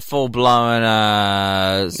like a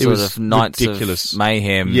full-blown sort of Knights ridiculous. of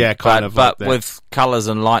Mayhem. Yeah, kind of like but that. with colours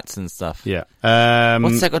and lights and stuff. Yeah.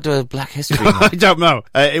 What's that got to do with Black History Month? I don't know.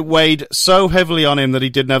 It weighed so heavily on him that he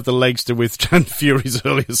didn't have the legs to withstand Fury's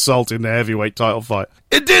early assault in the heavyweight title fight.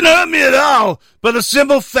 It didn't hurt me at all, but the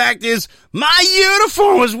simple fact is, my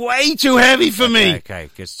uniform was way too heavy for me. Okay,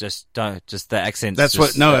 just the accent. That's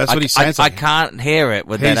what he sounds I like. can't hear it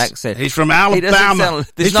with that accent. He's from Alabama.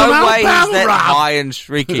 There's no way he's that high and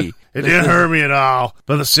shrieky. It didn't hurt me at all,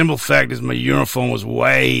 but the simple fact is my uniform was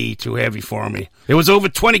way too heavy for me. It was over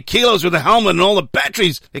 20 kilos with the helmet and all the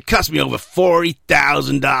batteries. It cost me over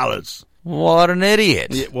 $40,000. What an idiot.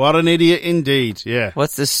 Yeah, what an idiot indeed, yeah.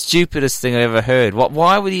 What's the stupidest thing I ever heard?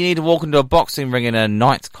 Why would you need to walk into a boxing ring in a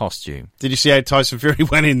knight's costume? Did you see how Tyson Fury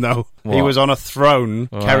went in, though? What? He was on a throne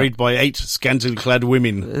Right. carried by 8 scantily clad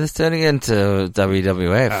women. It's turning into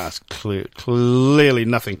WWF. That's clearly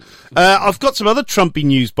nothing. I've got some other Trumpy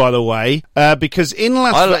news, by the way, because in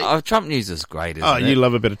Las Vegas... Trump news is great, isn't it? You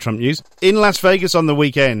love a bit of Trump news. In Las Vegas on the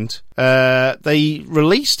weekend, they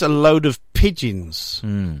released a load of pigeons,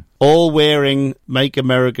 all wearing Make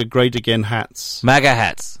America Great Again hats. MAGA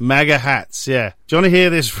hats. MAGA hats, yeah. Do you want to hear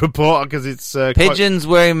this report? Because it's... Pigeons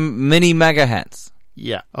wearing mini MAGA hats.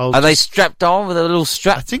 Yeah. Are they strapped on with a little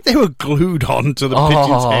strap? I think they were glued on to the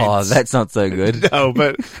pigeons' heads. Oh, that's not so good. No,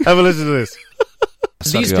 but have a listen to this.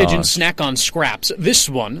 These pigeons snack on scraps. This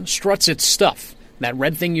one struts its stuff. That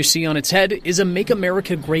red thing you see on its head is a Make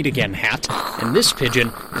America Great Again hat, and this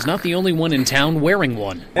pigeon is not the only one in town wearing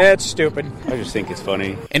one. It's stupid. I just think it's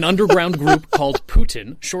funny. An underground group called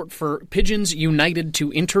Putin, short for Pigeons United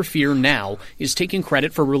to Interfere Now, is taking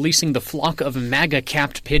credit for releasing the flock of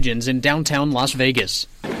MAGA-capped pigeons in downtown Las Vegas.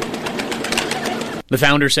 The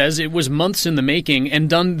founder says it was months in the making and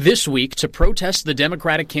done this week to protest the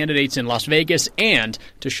Democratic candidates in Las Vegas and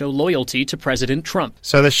to show loyalty to President Trump.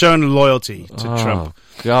 So they're showing loyalty to Trump.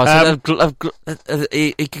 God, so can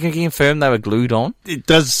you confirm they were glued on? It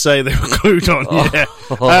does say they were glued on, yeah.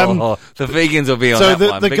 The vegans will be on so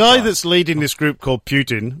that one. The big guy time. that's leading this group called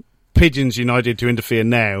Putin, Pigeons United to Interfere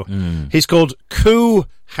Now, he's called Coup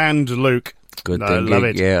Hand Luke. Good I thinking. love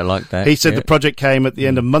it. Yeah, I like that. He said the project came at the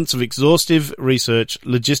end of months of exhaustive research,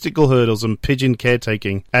 logistical hurdles, and pigeon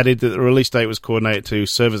caretaking. Added that the release date was coordinated to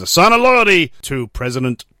serve as a sign of loyalty to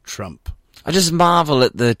President Trump. I just marvel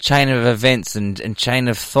at the chain of events and chain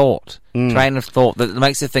of thought. Train of thought that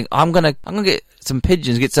makes you think, I'm gonna get some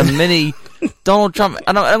pigeons, get some mini Donald Trump,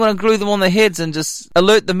 and I'm gonna glue them on their heads and just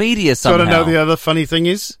alert the media somehow. Do you want to know the other funny thing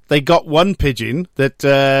is? They got one pigeon that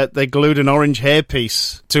they glued an orange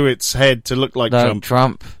hairpiece to its head to look like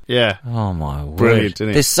Trump. Yeah. Oh my word. Brilliant, isn't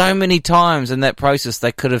it? There's so many times in that process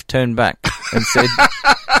they could have turned back and said,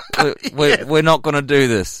 we're not going to do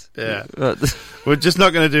this. Yeah. We're just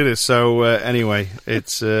not going to do this. So anyway,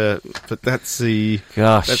 it's but that's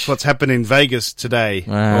what's happened in Vegas today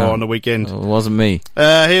or on the weekend. It wasn't me.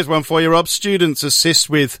 Here's one for you, Rob. Students assist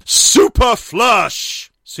with Super Flush.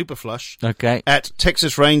 Okay. At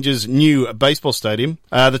Texas Rangers' new baseball stadium.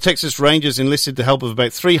 The Texas Rangers enlisted the help of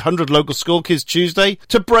about 300 local school kids Tuesday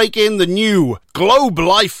to break in the new Globe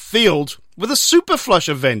Life Field with a Super Flush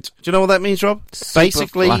event. Do you know what that means, Rob?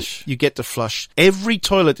 Basically, you get to flush every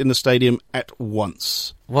toilet in the stadium at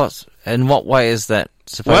once. In what way is that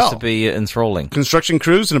supposed to be enthralling? Construction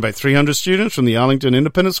crews and about 300 students from the Arlington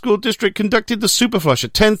Independent School District conducted the Super Flush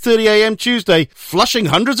at 10:30 a.m. Tuesday, flushing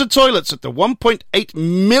hundreds of toilets at the 1.8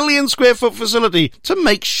 million square foot facility to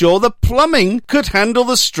make sure the plumbing could handle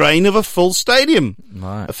the strain of a full stadium.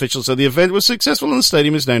 Right. Officials said the event was successful and the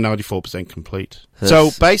stadium is now 94% complete.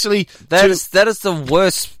 So basically, that is the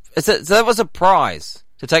worst. That was a prize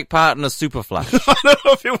to take part in a Super Flush. I don't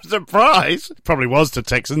know if it was a prize. It probably was to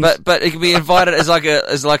Texans. But it can be invited as like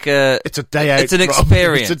a. It's a day out. It's an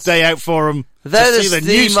experience. It's a day out for them to see the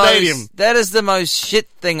new stadium. That is the most shit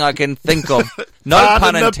thing I can think of. No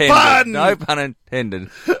pun intended. No pun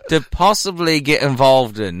intended. To possibly get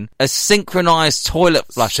involved in a synchronized toilet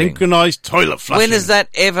flushing. Synchronized toilet flushing. When is that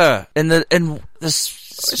ever in the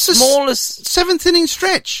smallest 7th inning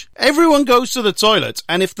stretch? Everyone goes to the toilet,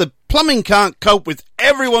 and if the plumbing can't cope with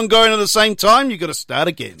everyone going at the same time, you've got to start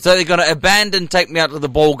again. So they're going to abandon Take Me Out to the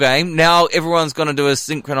Ball Game. Now everyone's going to do a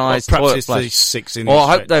synchronized toilet flush. Perhaps it's the 6 innings. Well,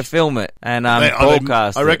 I hope they film it and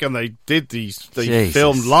broadcast it. I reckon they did they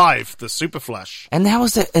filmed live the Super Flush. And how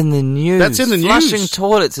was that in the news? That's in the news. Flushing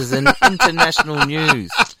toilets is in international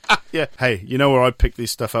news. Yeah. Hey, you know where I pick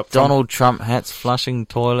this stuff up from? Donald Trump hats flushing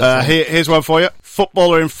toilets. Here's one for you.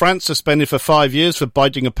 Footballer in France suspended for 5 years for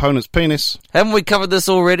biting opponent's penis. Haven't we covered this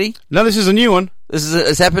already? No, this is a new one.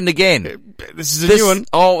 It's happened again. This is a new one.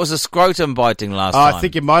 Oh, it was a scrotum biting last time. I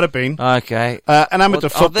think it might have been. Okay. An amateur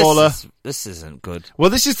footballer. This isn't good. Well,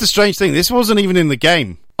 this is the strange thing. This wasn't even in the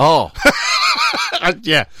game. Oh.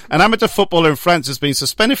 Yeah. An amateur footballer in France has been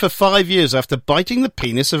suspended for 5 years after biting the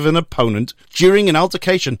penis of an opponent during an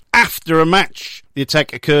altercation after a match. The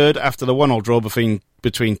attack occurred after the 1-1 draw between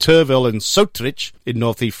Turville and Sautrich in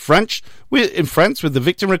northeast France, with the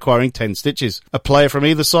victim requiring 10 stitches. A player from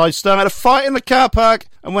either side started a fight in the car park,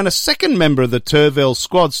 and when a second member of the Turville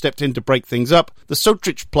squad stepped in to break things up, the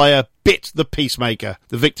Sautrich player bit the peacemaker.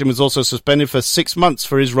 The victim was also suspended for 6 months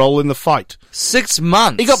for his role in the fight. 6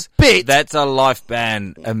 months? He got bit? That's a life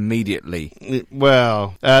ban immediately.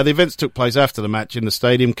 Well, the events took place after the match in the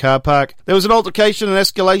stadium car park. There was an altercation and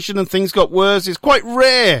escalation and things got worse. It's quite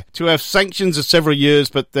rare to have sanctions of several years,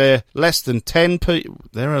 but they're less than 10 per...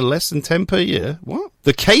 There are less than 10 per year? What?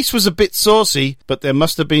 The case was a bit saucy, but there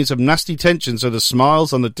must have been some nasty tension, so the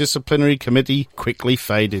smiles on the disciplinary committee quickly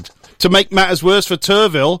faded. To make matters worse for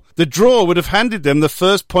Turville, the draw would have handed them the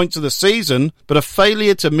first points of the season, but a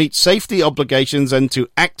failure to meet safety obligations and to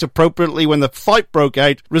act appropriately when the fight broke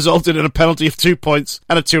out resulted in a penalty of 2 points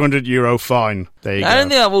and a €200 fine. There you go. The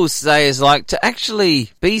only thing I will say is, like, to actually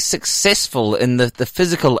be successful in the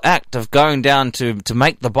physical act of going down to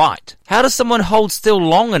make the bite, how does someone hold still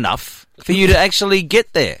long enough for you to actually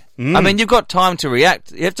get there? I mean, you've got time to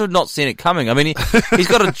react. You have to have not seen it coming. I mean, he's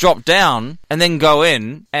got to drop down and then go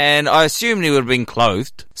in, and I assume he would have been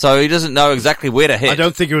clothed, so he doesn't know exactly where to hit. I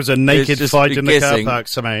don't think it was a naked fight in the car park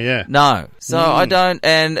somehow, yeah. No. So I don't,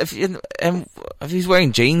 and if he's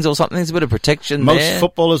wearing jeans or something, there's a bit of protection Most there. Most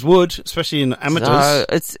footballers would, especially in amateurs. So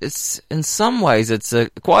it's in some ways, it's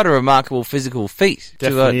quite a remarkable physical feat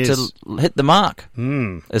to hit the mark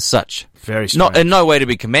as such. Very strange. Not in no way to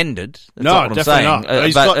be commended. That's no, not what definitely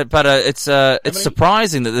I'm saying. not. But it's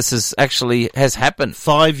surprising that this has happened.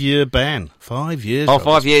 5 year ban. 5 years. Oh,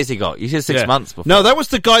 5 years he got. You said 6 months before. No, that was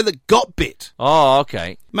the guy that got bit. Oh,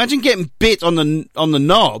 okay. Imagine getting bit on the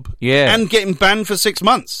knob, and getting banned for 6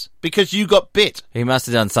 months because you got bit. He must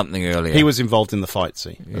have done something earlier. He was involved in the fight.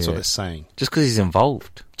 See, that's what they're saying. Just because he's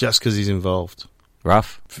involved. Just because he's involved.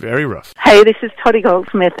 Rough. Very rough. Hey, this is Toddy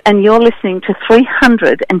Goldsmith, and you're listening to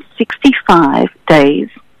 365 Days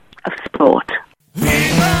of Sport.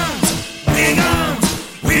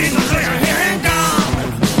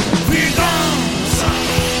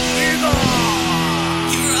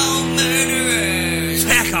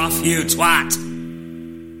 Back off, you twat.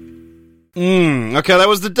 Okay, that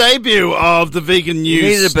was the debut of the vegan news. You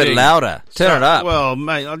need it a bit louder. Turn it up. Well,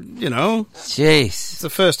 mate, Jeez. It's the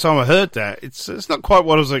first time I heard that. It's not quite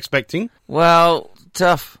what I was expecting. Well,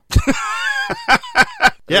 tough.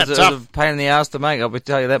 Yeah, tough. It was a pain in the ass to make, I'll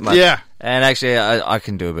tell you that much. Yeah. And actually, I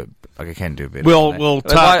can do a bit. I can do a bit. We'll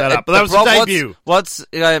tart that up. But that was the debut.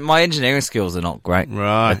 My engineering skills are not great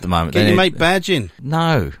at the moment. Can you make badge in?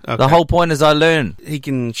 No. Okay. The whole point is I learn. He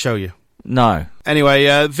can show you. No.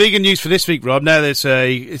 Anyway, vegan news for this week, Rob. Now it's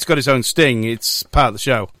got its own sting. It's part of the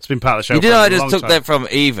show. It's been part of the show. You did know I just took that from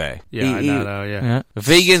Eva. Yeah, I know. Yeah.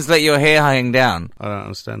 Vegans let your hair hang down. I don't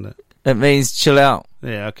understand that. It means chill out.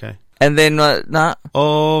 Yeah, okay. And then, nah.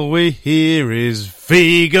 All we hear is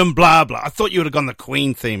vegan blah blah. I thought you would have gone the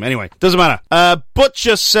Queen theme. Anyway, doesn't matter.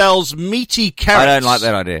 Butcher sells meaty carrots. I don't like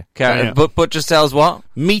that idea. Butcher sells what?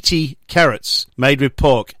 Meaty carrots made with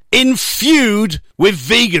pork. In feud with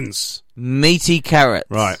vegans. Meaty carrots.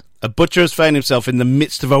 Right. A butcher has found himself in the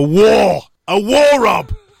midst of a war,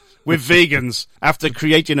 Rob, with vegans after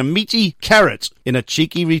creating a meaty carrot in a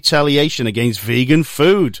cheeky retaliation against vegan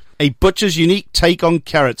food. A butcher's unique take on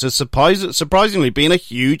carrots has surprisingly been a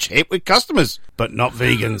huge hit with customers, but not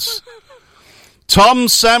vegans. Tom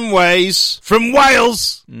Samways from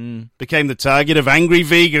Wales became the target of angry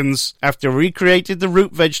vegans after recreated the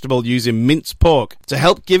root vegetable using minced pork. To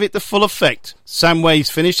help give it the full effect,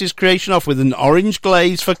 Samways finished his creation off with an orange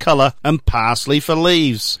glaze for colour and parsley for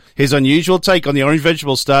leaves. His unusual take on the orange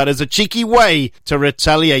vegetable started as a cheeky way to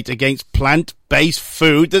retaliate against plant-based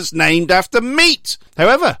food that's named after meat.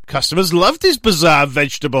 However, customers loved his bizarre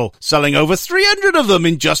vegetable, selling over 300 of them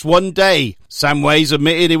in just one day. Samways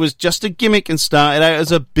admitted it was just a gimmick and started out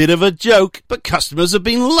as a bit of a joke, but customers have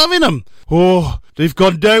been loving them. Oh, they've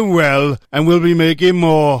gone down well and we'll be making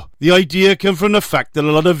more. The idea came from the fact that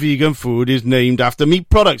a lot of vegan food is named after meat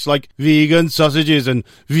products like vegan sausages and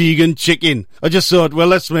vegan chicken. I just thought, well,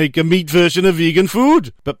 let's make a meat version of vegan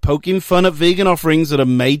food. But poking fun at vegan offerings that are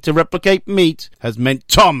made to replicate meat has meant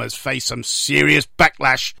Tom has faced some serious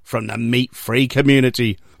backlash from the meat-free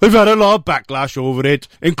community. I've had a lot of backlash over it,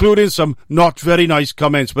 including some not very nice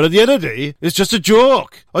comments, but at the end of the day, it's just a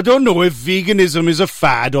joke. I don't know if veganism is a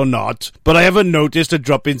fad or not, but I haven't noticed a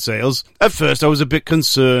drop in sales. At first, I was a bit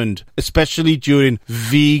concerned, especially during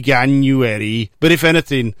Veganuary, but if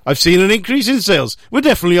anything, I've seen an increase in sales. We're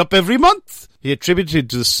definitely up every month. He attributed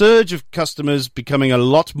to the surge of customers becoming a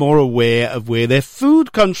lot more aware of where their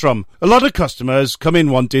food comes from. A lot of customers come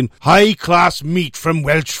in wanting high-class meat from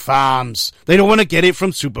Welsh farms. They don't want to get it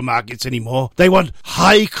from supermarkets anymore. They want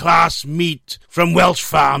high-class meat from Welsh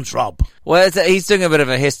farms, Rob. Well, he's doing a bit of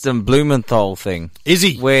a Heston Blumenthal thing. Is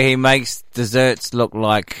he? Where he makes desserts look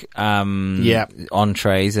like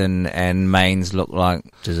entrees and mains look like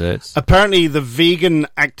desserts. Apparently, the vegan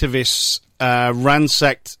activists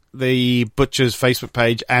ransacked the butcher's Facebook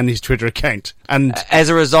page and his Twitter account, and as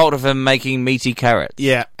a result of him making meaty carrots.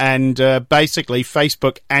 Yeah, and basically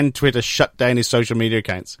Facebook and Twitter shut down his social media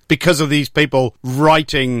accounts because of these people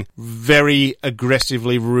writing very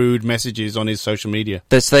aggressively rude messages on his social media.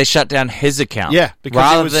 So they shut down his account, yeah, because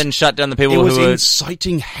rather than shut down the people who were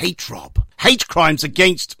inciting hate, Rob. Hate crimes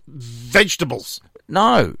against vegetables.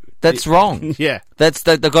 No. That's wrong. Yeah. They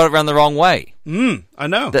got it around the wrong way. I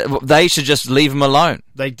know. They should just leave him alone.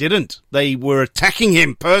 They didn't. They were attacking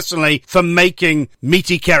him personally for making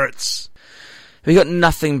meaty carrots. Have you got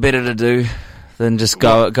nothing better to do than just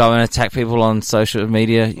go and attack people on social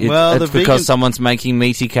media? It's because someone's making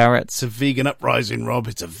meaty carrots. It's a vegan uprising, Rob.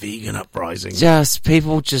 It's a vegan uprising.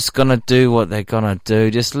 People just gonna do what they're gonna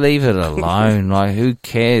do. Just leave it alone. Like, who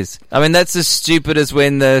cares? I mean, that's as stupid as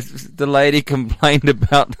when the lady complained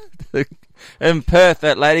about in Perth.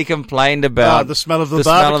 That lady complained about the smell of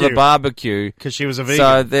the barbecue because she was a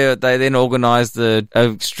vegan. So they then organised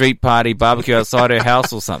a street party barbecue outside her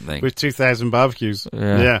house or something with 2,000 barbecues.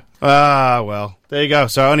 Yeah. Well, there you go.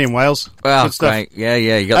 So only in Wales. Well, great. Yeah,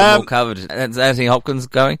 you got them all covered. Is Anthony Hopkins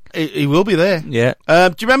going? He will be there. Yeah.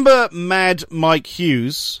 Do you remember Mad Mike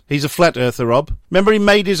Hughes? He's a flat earther, Rob. Remember he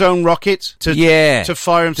made his own rocket to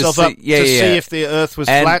fire himself up to see if the Earth was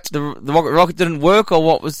flat? The rocket didn't work, or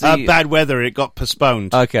what was the... bad weather. It got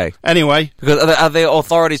postponed. Okay. Anyway. Because are the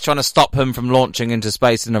authorities trying to stop him from launching into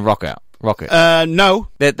space in a rocket? No.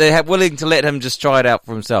 They're willing to let him just try it out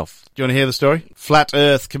for himself. Do you want to hear the story? Flat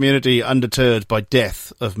Earth community undeterred by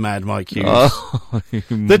death of Mad Mike Hughes.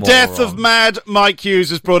 The death of Mad Mike Hughes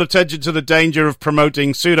has brought attention to the danger of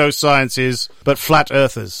promoting pseudosciences, but flat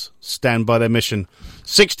earthers stand by their mission.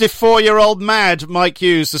 64-year-old Mad Mike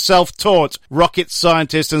Hughes, the self-taught rocket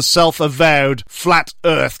scientist and self-avowed flat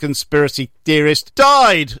earth conspiracy theorist,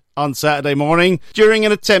 died on Saturday morning during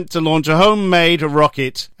an attempt to launch a homemade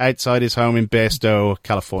rocket outside his home in Bairstow,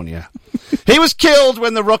 California. He was killed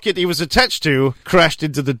when the rocket he was attached to crashed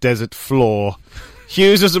into the desert floor.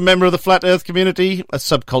 Hughes is a member of the Flat Earth community, a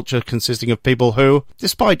subculture consisting of people who,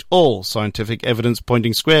 despite all scientific evidence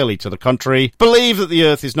pointing squarely to the contrary, believe that the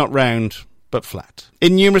Earth is not round, but flat.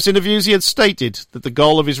 In numerous interviews, he had stated that the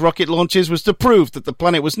goal of his rocket launches was to prove that the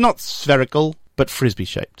planet was not spherical, but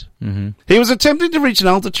frisbee-shaped. Mm-hmm. He was attempting to reach an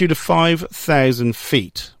altitude of 5,000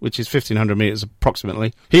 feet, which is 1,500 metres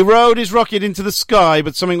approximately. He rode his rocket into the sky,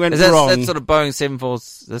 but something went wrong. That's sort of Boeing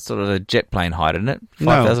 747, that's sort of a jet plane height, isn't it?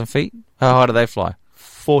 5,000 feet? How high do they fly?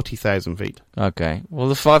 40,000 feet. Okay. Well,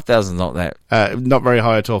 the 5,000 is not that. Not very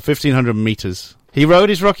high at all. 1,500 metres. He rode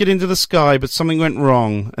his rocket into the sky, but something went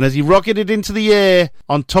wrong, and as he rocketed into the air,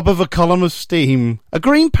 on top of a column of steam, a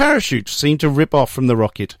green parachute seemed to rip off from the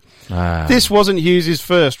rocket. This wasn't Hughes'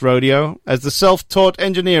 first rodeo, as the self-taught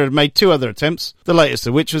engineer had made 2 other attempts, the latest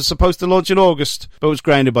of which was supposed to launch in August, but was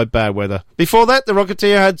grounded by bad weather. Before that, the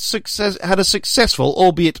Rocketeer had a successful,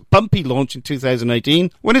 albeit bumpy, launch in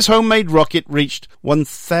 2018, when his homemade rocket reached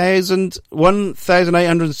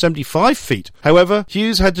 1,875 feet. However,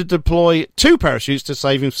 Hughes had to deploy 2 parachutes to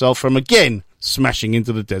save himself from again smashing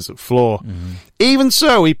into the desert floor. Mm-hmm. Even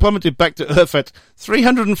so, he plummeted back to Earth at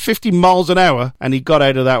 350 miles an hour, and he got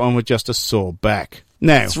out of that one with just a sore back.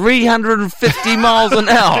 Now, 350 miles an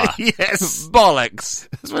hour? Yes. Bollocks.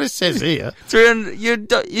 That's what it says here. 300, you're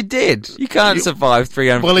dead. You can't survive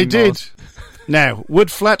 300 Well, he miles. did. Now,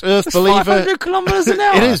 would Flat Earth That's believer... 500 kilometres an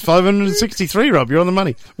hour. It is, 563, Rob. You're on the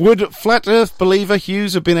money. Would Flat Earth believer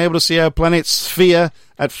Hughes have been able to see our planet's sphere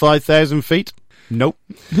at 5,000 feet? Nope.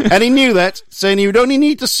 And he knew that, saying he would only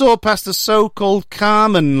need to soar past the so-called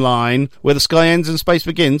Kármán line, where the sky ends and space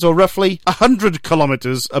begins, or roughly 100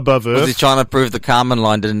 kilometres above Earth. Was he trying to prove the Kármán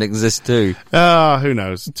line didn't exist too? Who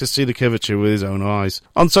knows? To see the curvature with his own eyes.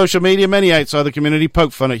 On social media, many outside the community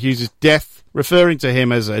poked fun at Hughes' death, referring to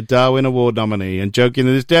him as a Darwin Award nominee and joking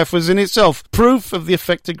that his death was in itself proof of the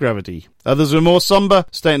effect of gravity. Others were more sombre,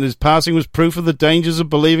 stating that his passing was proof of the dangers of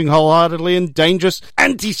believing wholeheartedly in dangerous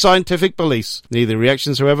anti-scientific beliefs. Neither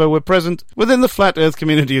reactions, however, were present within the flat Earth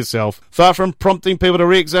community itself. Far from prompting people to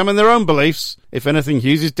re-examine their own beliefs, if anything,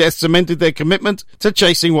 Hughes' death cemented their commitment to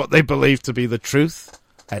chasing what they believed to be the truth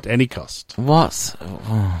at any cost. What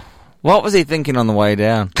was he thinking on the way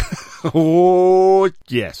down? Oh,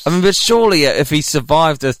 yes. I mean, but surely if he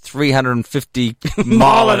survived a 350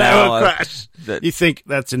 mile an hour crash, you think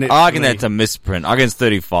that's an... I reckon that's a misprint. I reckon it's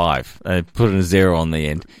 35. Put a 0 on the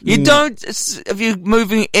end. You don't... If you're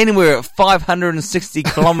moving anywhere at 560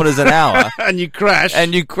 kilometres an hour... and you crash...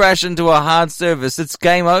 And you crash into a hard surface, it's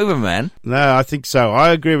game over, man. No, I think so. I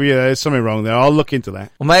agree with you. There's something wrong there. I'll look into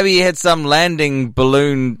that. Well, maybe he had some landing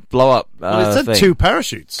balloon blow-up well, it said 2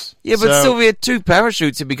 parachutes. Yeah, but still, if he had 2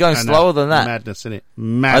 parachutes, he'd be going slower than that. Madness, isn't it?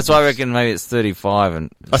 Madness. That's why I reckon maybe it's 35.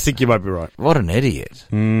 And I think you might be right. What an idiot.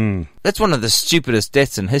 That's one of the stupidest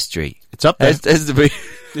deaths in history. It's up there. Has to be.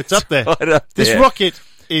 It's up there. Right up this there. rocket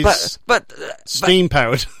is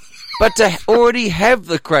steam-powered. But to already have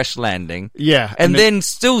the crash landing, and then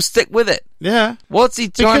still stick with it. Yeah. What's he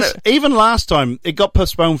trying to... Even last time, it got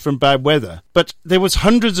postponed from bad weather, but there was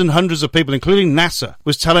hundreds and hundreds of people, including NASA,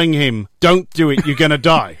 was telling him, don't do it, you're going to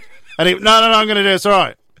die. And he, no, I'm going to do it, it's all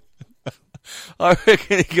right. I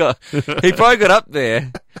reckon he probably got up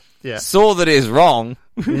there, saw that he's wrong,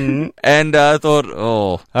 and thought,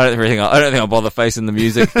 I don't think I'll bother facing the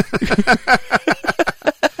music.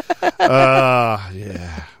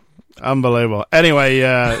 Yeah. Unbelievable. Anyway,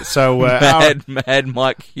 so... Mad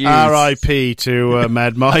Mike Hughes. R.I.P. to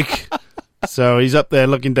Mad Mike. So he's up there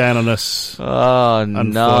looking down on us. Oh,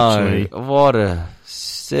 no. What a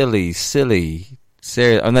silly series.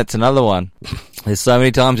 And that's another one. There's so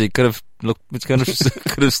many times he could have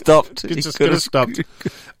stopped. He just could have stopped.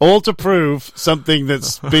 All to prove something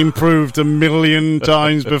that's been proved a million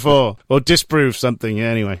times before. Or disprove something,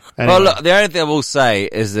 anyway. Well, look, the only thing I will say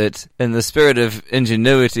is that in the spirit of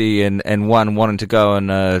ingenuity and one wanting to go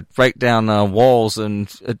and break down walls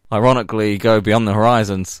and ironically go beyond the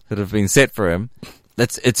horizons that have been set for him,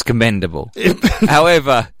 it's commendable.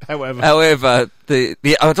 However, I'm talking about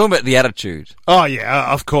the attitude. Oh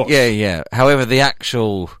yeah, of course. Yeah. However, the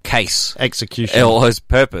actual case, execution, or his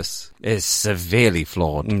purpose is severely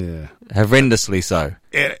flawed. Yeah, horrendously so.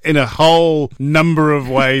 In a whole number of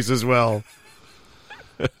ways as well.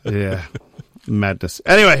 Yeah. Madness.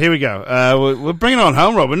 Anyway, here we go. We're bringing it on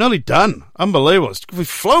home, Rob. We're nearly done. Unbelievable. We've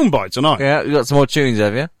flown by tonight. Yeah, you got some more tunes,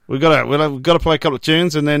 have you? We've got to play a couple of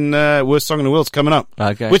tunes, and then Worst Song in the World's coming up.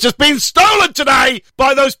 Okay. Which has been stolen today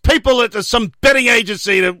by those people at some betting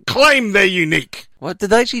agency that claim they're unique. What,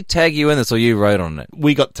 did they actually tag you in this, or you wrote on it?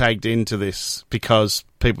 We got tagged into this because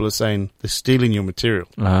people are saying they're stealing your material.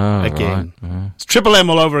 Oh, again. Right. It's Triple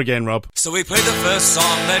M all over again, Rob. So we played the first song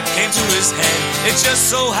that came to his head. It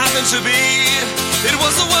just so happened to be, it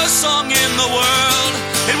was the worst song in the world.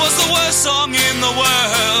 It was the worst song in the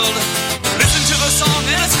world. Listen to the song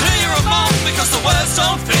and it's clear you're wrong, because the words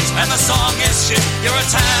don't fit and the song is shit. You're a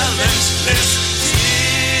talentless kid.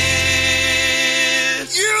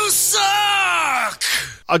 You suck!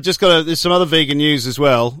 I've just got there's some other vegan news as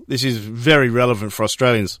well. This is very relevant for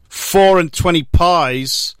Australians. 4 and 20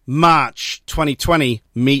 Pies, March 2020,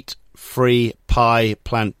 meat-free pie,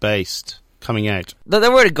 plant-based. Coming out. They've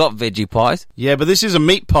already got veggie pies. Yeah, but this is a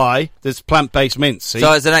meat pie that's plant-based mince, see?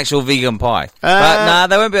 So it's an actual vegan pie. But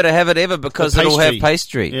they won't be able to have it ever because it'll have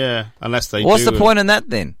pastry. Yeah, unless they What's the point in that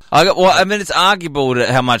then? I mean, it's arguable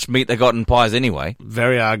how much meat they got in pies anyway.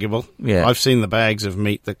 Very arguable. Yeah. I've seen the bags of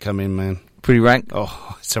meat that come in, man. Pretty rank.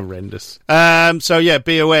 Oh, it's horrendous. So yeah,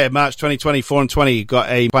 be aware, March 2020, 4 and 20, got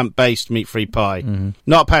a plant-based meat-free pie. Mm-hmm.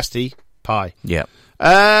 Not a pasty, pie. Yeah.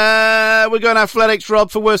 We're going athletics, Rob,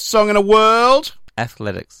 for worst song in the world.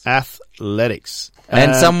 Athletics.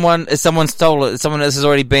 And someone stole it. Someone else has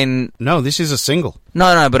already been... No, this is a single.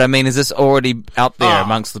 No, but I mean, is this already out there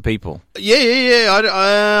amongst the people? Yeah.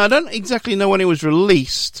 I don't exactly know when it was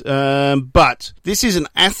released, but this is an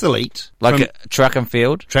athlete. Like a track and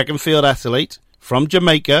field athlete from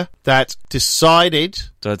Jamaica that decided...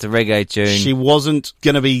 So it's a reggae tune. She wasn't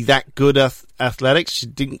going to be that good at athletics. She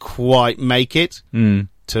didn't quite make it.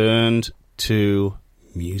 Turned to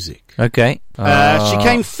music. Okay. She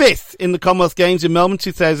came 5th in the Commonwealth Games in Melbourne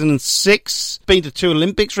 2006. Been to 2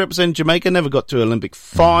 Olympics representing Jamaica. Never got to Olympic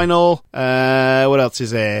final. What else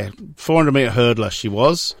is there? 400-metre hurdler she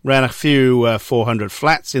was. Ran a few 400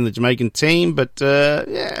 flats in the Jamaican team, but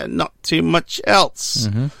not too much else.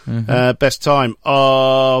 Best time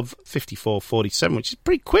of 54.47, which is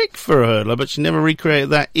pretty quick for a hurdler, but she never recreated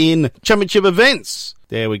that in championship events.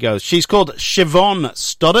 There we go. She's called Siobhan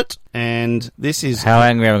Stoddart, and this is... How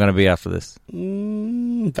angry am I going to be after this?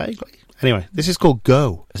 Vaguely. Anyway, this is called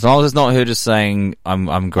Go. As long as it's not her just saying,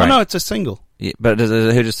 I'm great. Oh, no, it's a single. Yeah, but is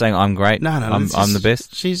it her just saying, I'm great? No. I'm the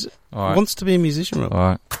best? She's right. Wants to be a musician, Rob. All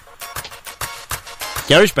right.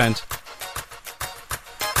 Garage Band.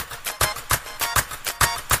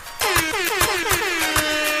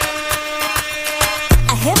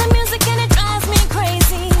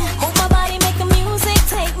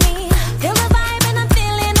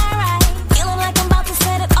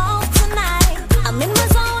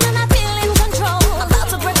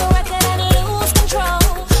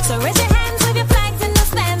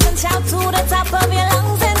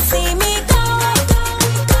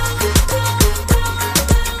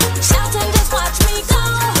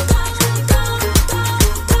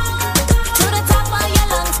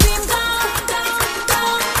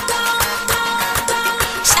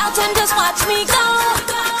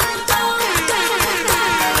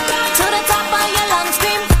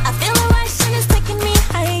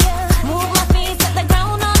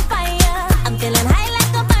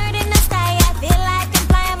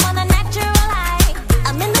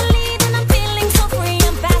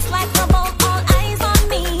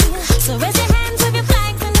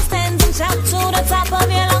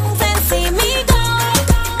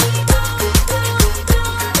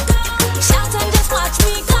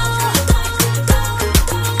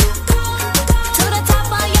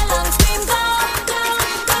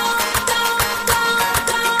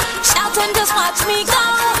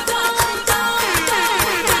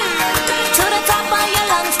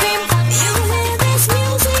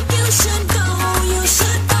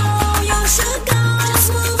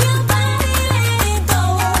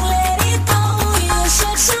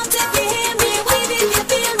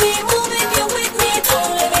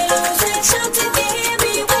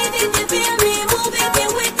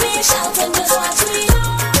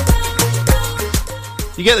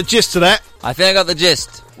 You get the gist of that? I think I got the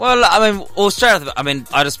gist. Well, I mean, straight off the bat, I mean,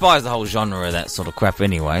 I despise the whole genre of that sort of crap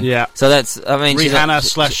anyway. Yeah. So that's, I mean... Rihanna /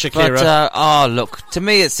 Shakira. But, look, to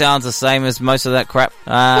me it sounds the same as most of that crap.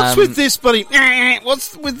 What's with this bloody...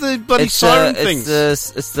 What's with the bloody siren things?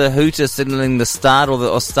 It's the hooter signalling the start or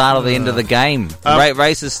the end of the game.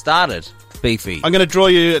 Race has started. Beefy. I'm going to draw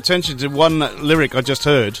your attention to one lyric I just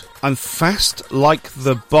heard. I'm fast like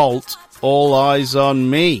the bolt, all eyes on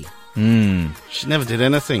me. She never did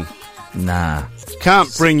anything. Nah. Can't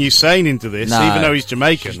bring Usain into this, even though he's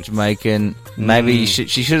Jamaican. She's Jamaican. Maybe she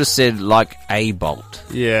should have said, like, a bolt.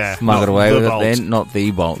 Yeah. Might get away with it then, not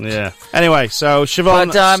the bolt. Yeah. Anyway, so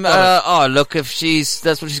Siobhan... But, look, if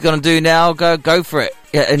that's what she's going to do now, go for it.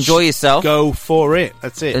 Yeah, enjoy yourself. Go for it.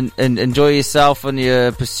 That's it. And enjoy yourself and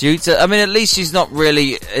your pursuits. I mean, at least she's not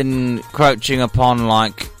really encroaching upon,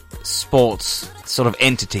 like, sports sort of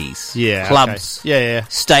entities. Yeah. Clubs. Okay. Yeah.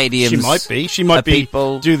 Stadiums. She might be. She might be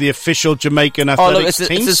people. Do the official Jamaican athletics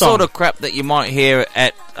team it's the song. sort of crap that you might hear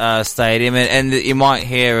at stadium and that you might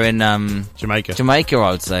hear in Jamaica,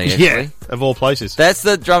 I would say, actually. Yeah, of all places. That's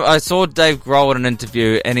the drum. I saw Dave Grohl in an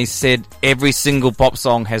interview and he said every single pop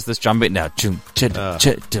song has this drum beat now.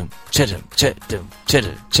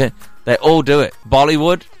 They all do it.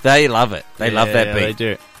 Bollywood, they love it. They love that beat. They do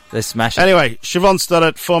it. They smash it. Anyway, Siobhan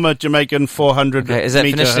Stoddart, former Jamaican 400 okay, is that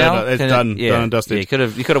meter finished hurdler. now? It's done and dusted. Yeah,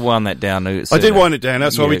 you could have wound that down. I did wind it down.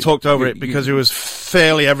 That's why we talked over it, because it was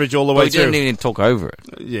fairly average all the way through. We didn't even talk over it.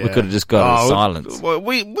 Yeah. We could have just got silence. Well,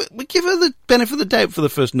 we give her the benefit of the doubt for the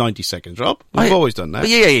first 90 seconds, Rob. We've always done that.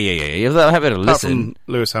 Yeah. You're happy to listen. From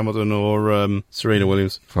Lewis Hamilton or Serena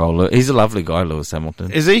Williams. He's a lovely guy, Lewis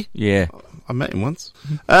Hamilton. Is he? Yeah. I met him once.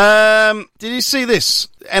 Did you see this?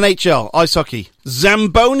 NHL, ice hockey.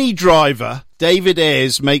 Zamboni driver David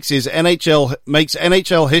Ayres makes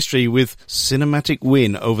NHL history with cinematic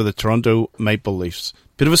win over the Toronto Maple Leafs.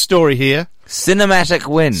 Bit of a story here. Cinematic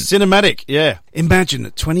win. Cinematic, yeah. Imagine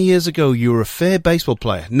that 20 years ago you were a fair baseball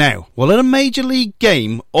player. Now, at a major league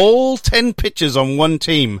game, all 10 pitchers on one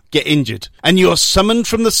team get injured, and you're summoned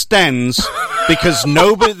from the stands because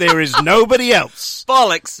there is nobody else.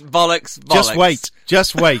 Bollocks.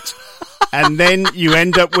 Just wait. And then you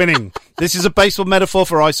end up winning. This is a baseball metaphor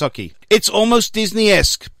for ice hockey. It's almost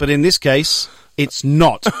Disney-esque, but in this case, It's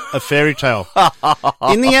not a fairy tale.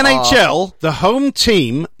 In the NHL, the home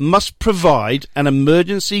team must provide an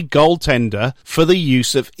emergency goaltender for the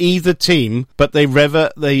use of either team, but they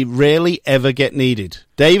rarely ever get needed.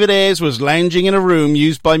 David Ayres was lounging in a room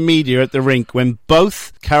used by media at the rink when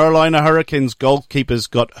both Carolina Hurricanes goalkeepers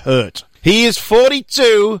got hurt. He is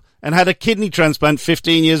 42 and had a kidney transplant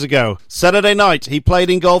 15 years ago. Saturday night, he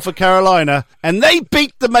played in goal for Carolina, and they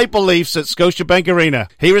beat the Maple Leafs at Scotiabank Arena.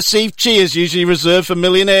 He received cheers usually reserved for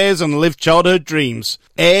millionaires and lived childhood dreams.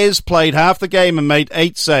 Ayres played half the game and made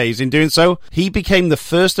 8 saves. In doing so, he became the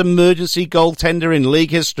first emergency goaltender in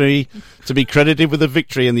league history to be credited with a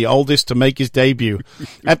victory and the oldest to make his debut.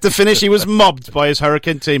 At the finish, he was mobbed by his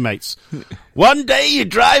Hurricane teammates. One day you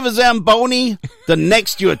drive a Zamboni, the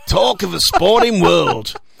next you're talk of the sporting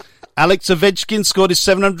world. Alex Ovechkin scored his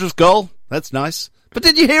 700th goal. That's nice. But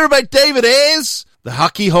did you hear about David Ayres? The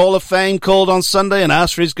Hockey Hall of Fame called on Sunday and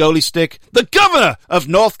asked for his goalie stick. The governor of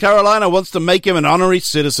North Carolina wants to make him an honorary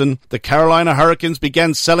citizen. The Carolina Hurricanes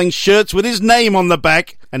began selling shirts with his name on the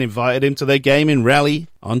back and invited him to their game in Raleigh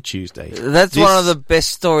on Tuesday. That's one of the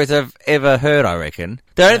best stories I've ever heard, I reckon.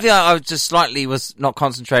 The only thing I was just slightly was not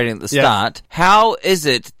concentrating at the start. How is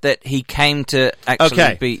it that he came to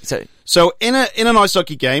actually be... So in an ice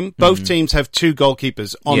hockey game, both teams have 2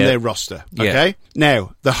 goalkeepers on their roster. Okay?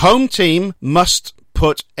 Now, the home team must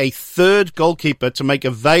put a 3rd goalkeeper to make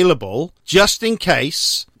available just in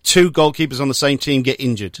case 2 goalkeepers on the same team get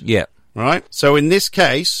injured. Yeah. Right? So in this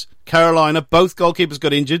case, Carolina, both goalkeepers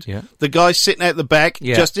got injured. Yeah. The guy sitting out the back,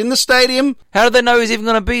 just in the stadium. How do they know he's even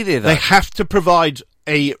going to be there, though? They have to provide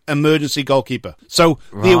a emergency goalkeeper. So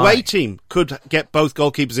the away team could get both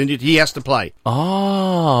goalkeepers injured. He has to play.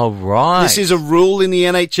 Oh, right. This is a rule in the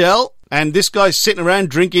NHL. And this guy's sitting around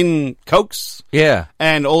drinking Cokes. Yeah.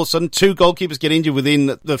 And all of a sudden, 2 goalkeepers get injured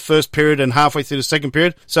within the first period and halfway through the second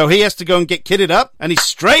period. So he has to go and get kitted up, and he's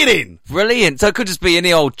straight in. Brilliant. So it could just be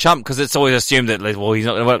any old chump, because it's always assumed that, well, we're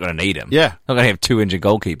not going to need him. Yeah. Not going to have 2 injured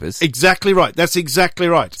goalkeepers. Exactly right. That's exactly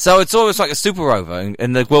right. So it's almost like a Super Rover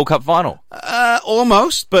in the World Cup final.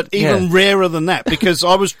 Almost, but even rarer than that, because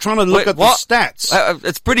I was trying to look at the stats.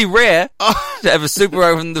 It's pretty rare to have a Super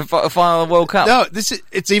Rover in the final of the World Cup. No,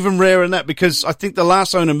 it's even rarer than that, because I think the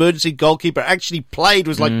last time an emergency goalkeeper actually played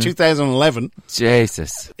was like 2011.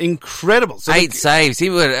 Jesus. Incredible. So 8 saves. He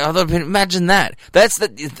would. Imagine that.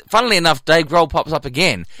 Funnily enough, Dave Grohl pops up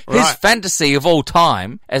again. His fantasy of all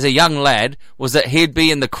time as a young lad was that he'd be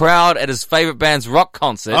in the crowd at his favourite band's rock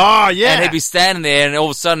concert. Oh, yeah. And he'd be standing there, and all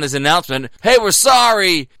of a sudden there's an announcement, hey, we're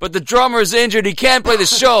sorry, but the drummer's injured. He can't play the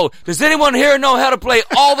show. Does anyone here know how to play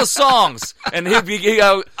all the songs? And he'd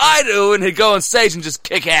go, I do, and he'd go on stage and just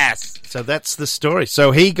kick ass. So that's the story.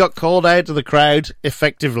 So he got called out of the crowd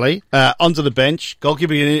effectively, onto the bench.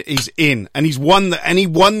 Goalkeeper, he's in, and he won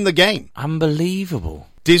the game. Unbelievable.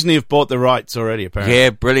 Disney have bought the rights already, apparently.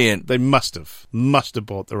 Yeah, brilliant. They must have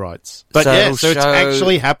bought the rights. But so it's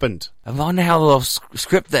actually happened. I wonder how they'll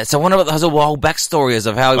script that. So I wonder what the whole backstory is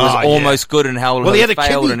of how he was almost good and how he had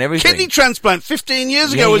failed and everything. Kidney transplant 15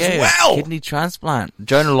 years ago as well. Kidney transplant.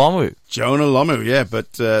 Jonah Lomu, yeah,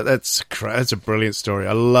 but that's a brilliant story.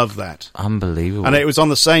 I love that. Unbelievable. And it was on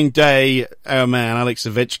the same day, our man, Alex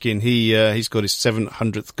Ovechkin, he's got his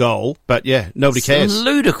 700th goal. But yeah, nobody cares. Some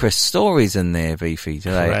ludicrous stories in there, Beefy,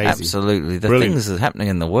 today. Crazy. Absolutely. The Brilliant. things that are happening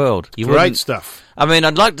in the world. Great stuff. I mean,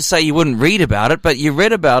 I'd like to say you wouldn't read about it, but you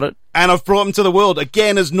read about it. And I've brought them to the world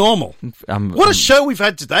again as normal. What a show we've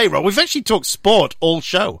had today, Rob. We've actually talked sport all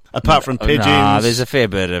show, apart from pigeons. There's a fair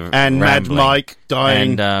bit of and rambling. Mad Mike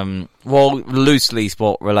dying. And, loosely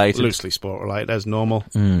sport-related. Loosely sport-related, as normal.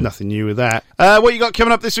 Nothing new with that. What you got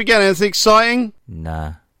coming up this weekend? Anything exciting?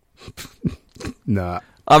 Nah. Nah.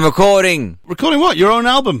 I'm recording. Recording what? Your own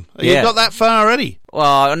album? Yeah. You've got that far already?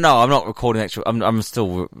 Well, no, I'm not recording actually. I'm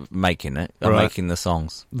still making it. I'm making the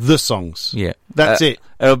songs. The songs? Yeah. That's it?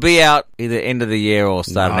 It'll be out either end of the year or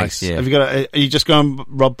start of next year. Have you got? Are you just going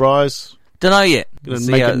Rob Bryce? Don't know yet. Gonna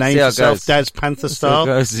make a name for yourself, Daz Panther style?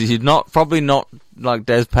 You're probably not like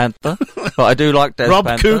Daz Panther, but I do like Daz Panther.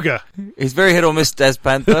 Rob Cougar. He's very hit or miss, Daz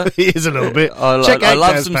Panther. He is a little bit. I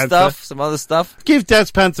love Daz some Panther. Stuff, some other stuff. Give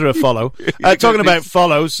Daz Panther a follow. Talking about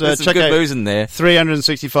follows, check good out booze in there.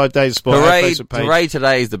 365 Days of Sport. Hooray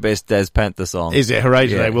Today is the best Daz Panther song. Is it? Hooray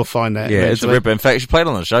Today? We'll find that. Yeah, eventually. It's a ripper. In fact, she played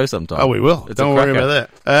on the show sometime. Oh, we will. Don't worry about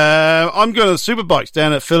that. I'm going to the Superbikes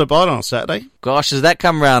down at Phillip Island on Saturday. Gosh, has that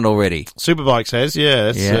come round already? Superbikes has,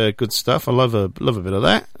 that's good stuff. I love a bit of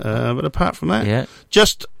that. But apart from that,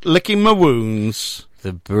 just licking my wounds.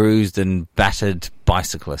 The bruised and battered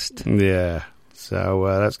bicyclist. Yeah. So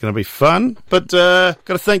that's going to be fun. But got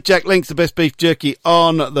to thank Jack Links, the best beef jerky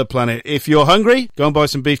on the planet. If you're hungry, go and buy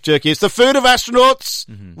some beef jerky. It's the food of astronauts,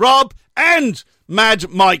 Rob and Mad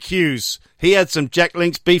Mike Hughes. He had some Jack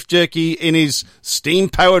Links beef jerky in his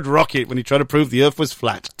steam-powered rocket when he tried to prove the Earth was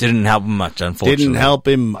flat. Didn't help him much, unfortunately. Didn't help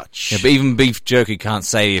him much. Yeah, but even beef jerky can't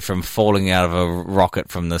save you from falling out of a rocket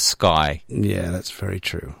from the sky. Yeah, that's very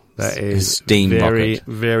true. That is steam very, rocket.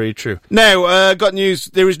 very true. Now, got news.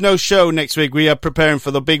 There is no show next week. We are preparing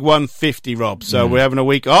for the big 150, Rob. So we're having a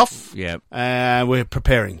week off. Yep. And we're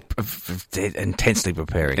preparing. Intensely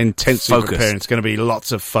preparing. Intensely preparing. It's going to be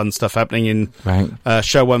lots of fun stuff happening in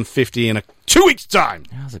show 150 in 2 weeks' time.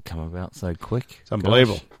 How's it come about so quick? It's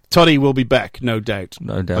unbelievable. Gosh. Toddy will be back, no doubt.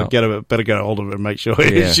 No doubt. Better get a hold of her and make sure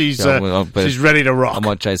she's ready to rock. I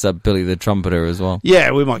might chase up Billy the trumpeter as well.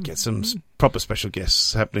 Yeah, we might get some proper special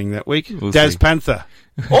guests happening that week. We'll Daz see. Panther.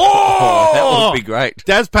 Oh, that would be great.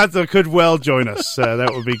 Daz Panther could well join us.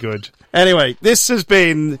 That would be good. Anyway, this has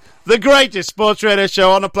been the greatest sports radio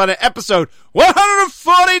show on the planet, episode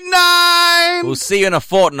 149. We'll see you in a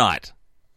fortnight.